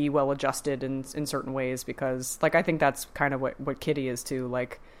allowed to be well adjusted in certain ways because like, I think that's kind of what Kitty is too.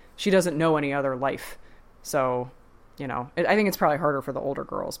 Like she doesn't know any other life. So I think it's probably harder for the older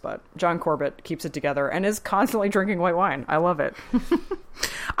girls, but John Corbett keeps it together and is constantly drinking white wine. I love it. It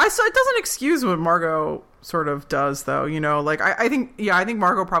doesn't excuse what Margot sort of does, though. Like I think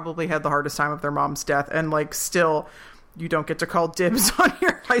Margot probably had the hardest time of their mom's death, and like still, you don't get to call dibs on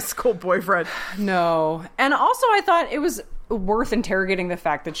your high school boyfriend. No, and also I thought it was worth interrogating the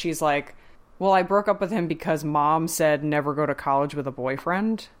fact that she's like, well, I broke up with him because mom said never go to college with a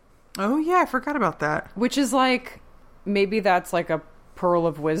boyfriend. Oh yeah, I forgot about that. Which is like. Maybe that's like a pearl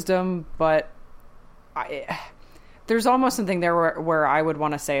of wisdom, but there's almost something there where I would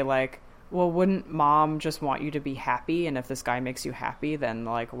want to say like, well, wouldn't mom just want you to be happy? And if this guy makes you happy, then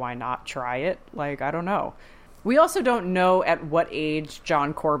like, why not try it? Like, I don't know. We also don't know at what age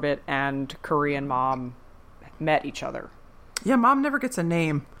John Corbett and Korean mom met each other. Yeah, mom never gets a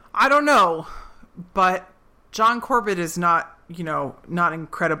name. I don't know, but John Corbett is not, not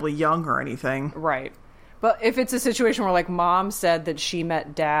incredibly young or anything. Right. But if it's a situation where, like, mom said that she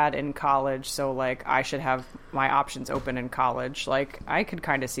met dad in college, so, like, I should have my options open in college, like, I could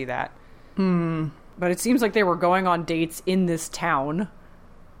kind of see that. But it seems like they were going on dates in this town.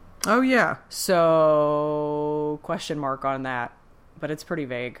 Oh, yeah. So, question mark on that. but it's pretty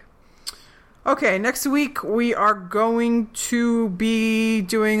vague. Okay, next week we are going to be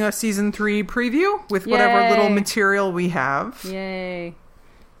doing a season 3 preview with whatever little material we have. Yay.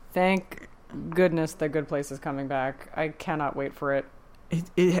 Thank goodness The Good Place is coming back. I cannot wait for it.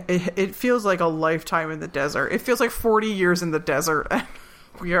 It feels like a lifetime in the desert. It feels like 40 years in the desert. And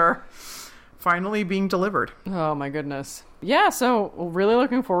we are finally being delivered. Oh my goodness. Yeah, so really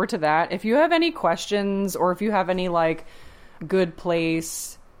looking forward to that. If you have any questions or if you have any like Good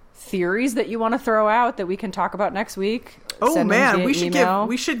Place theories that you want to throw out that we can talk about next week, oh man, we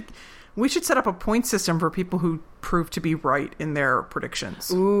should set up a point system for people who prove to be right in their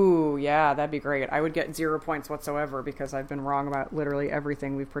predictions. Ooh, yeah, that'd be great. I would get 0 points whatsoever because I've been wrong about literally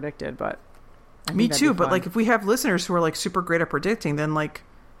everything we've predicted, but me too, but like if we have listeners who are like super great at predicting, then like,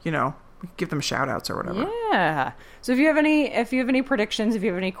 you know, we give them shout outs or whatever. Yeah. So if you have any predictions, if you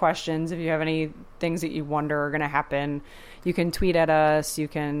have any questions, if you have any things that you wonder are going to happen, you can tweet at us, you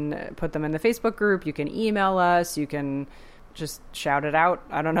can put them in the Facebook group, you can email us, you can just shout it out.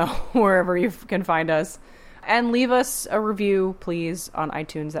 I don't know, wherever you can find us. And leave us a review, please, on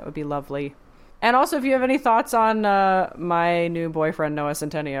iTunes. That would be lovely. And also, if you have any thoughts on my new boyfriend, Noah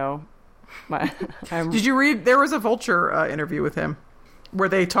Centineo. Did you read? There was a Vulture interview with him where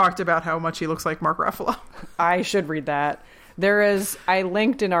they talked about how much he looks like Mark Ruffalo. I should read that. I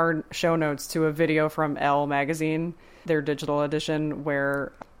linked in our show notes to a video from Elle magazine, their digital edition,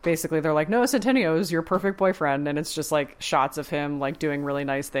 where basically they're like, Noah Centineo is your perfect boyfriend. And it's just like shots of him like doing really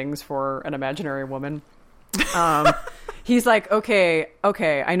nice things for an imaginary woman. He's like, okay,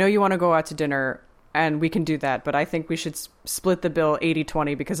 I know you want to go out to dinner and we can do that, but I think we should split the bill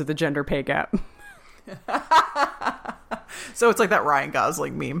 80-20 because of the gender pay gap. So it's like that Ryan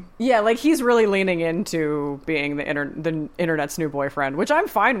Gosling meme. Yeah, like he's really leaning into being the internet's new boyfriend, which I'm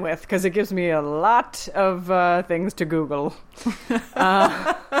fine with because it gives me a lot of things to Google. If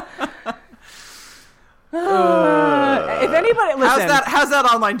anybody, listen, how's that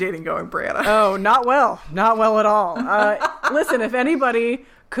online dating going, Brianna? Oh, not well at all. Listen, if anybody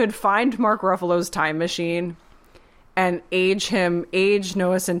could find Mark Ruffalo's time machine and age Noah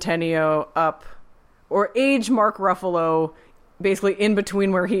Centineo up, or age Mark Ruffalo basically in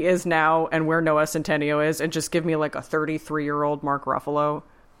between where he is now and where Noah Centineo is, and just give me like a 33-year-old Mark Ruffalo,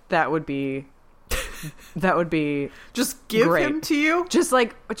 that would be just give great. Him to you, just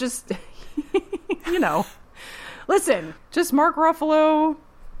you know, listen, just Mark Ruffalo,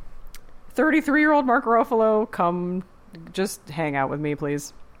 33-year-old Mark Ruffalo, come just hang out with me,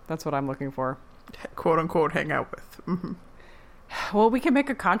 please. That's what I'm looking for. Quote unquote hang out with. Mm-hmm. Well, we can make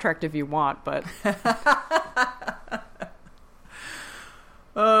a contract if you want, but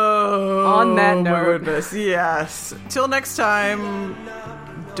on that note, my goodness, yes. Till next time,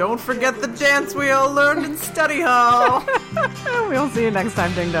 don't forget the dance we all learned in study hall. We'll see you next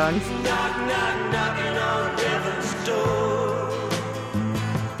time, ding dongs. Knock, knock, knocking on heaven's door.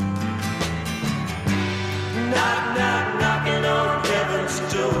 Knock, knock, knocking on heaven's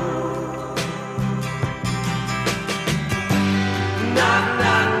door. Knock,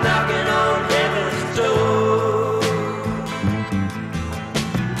 knock, knocking on heaven's door.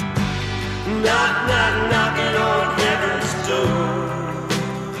 Knock, knock, knocking on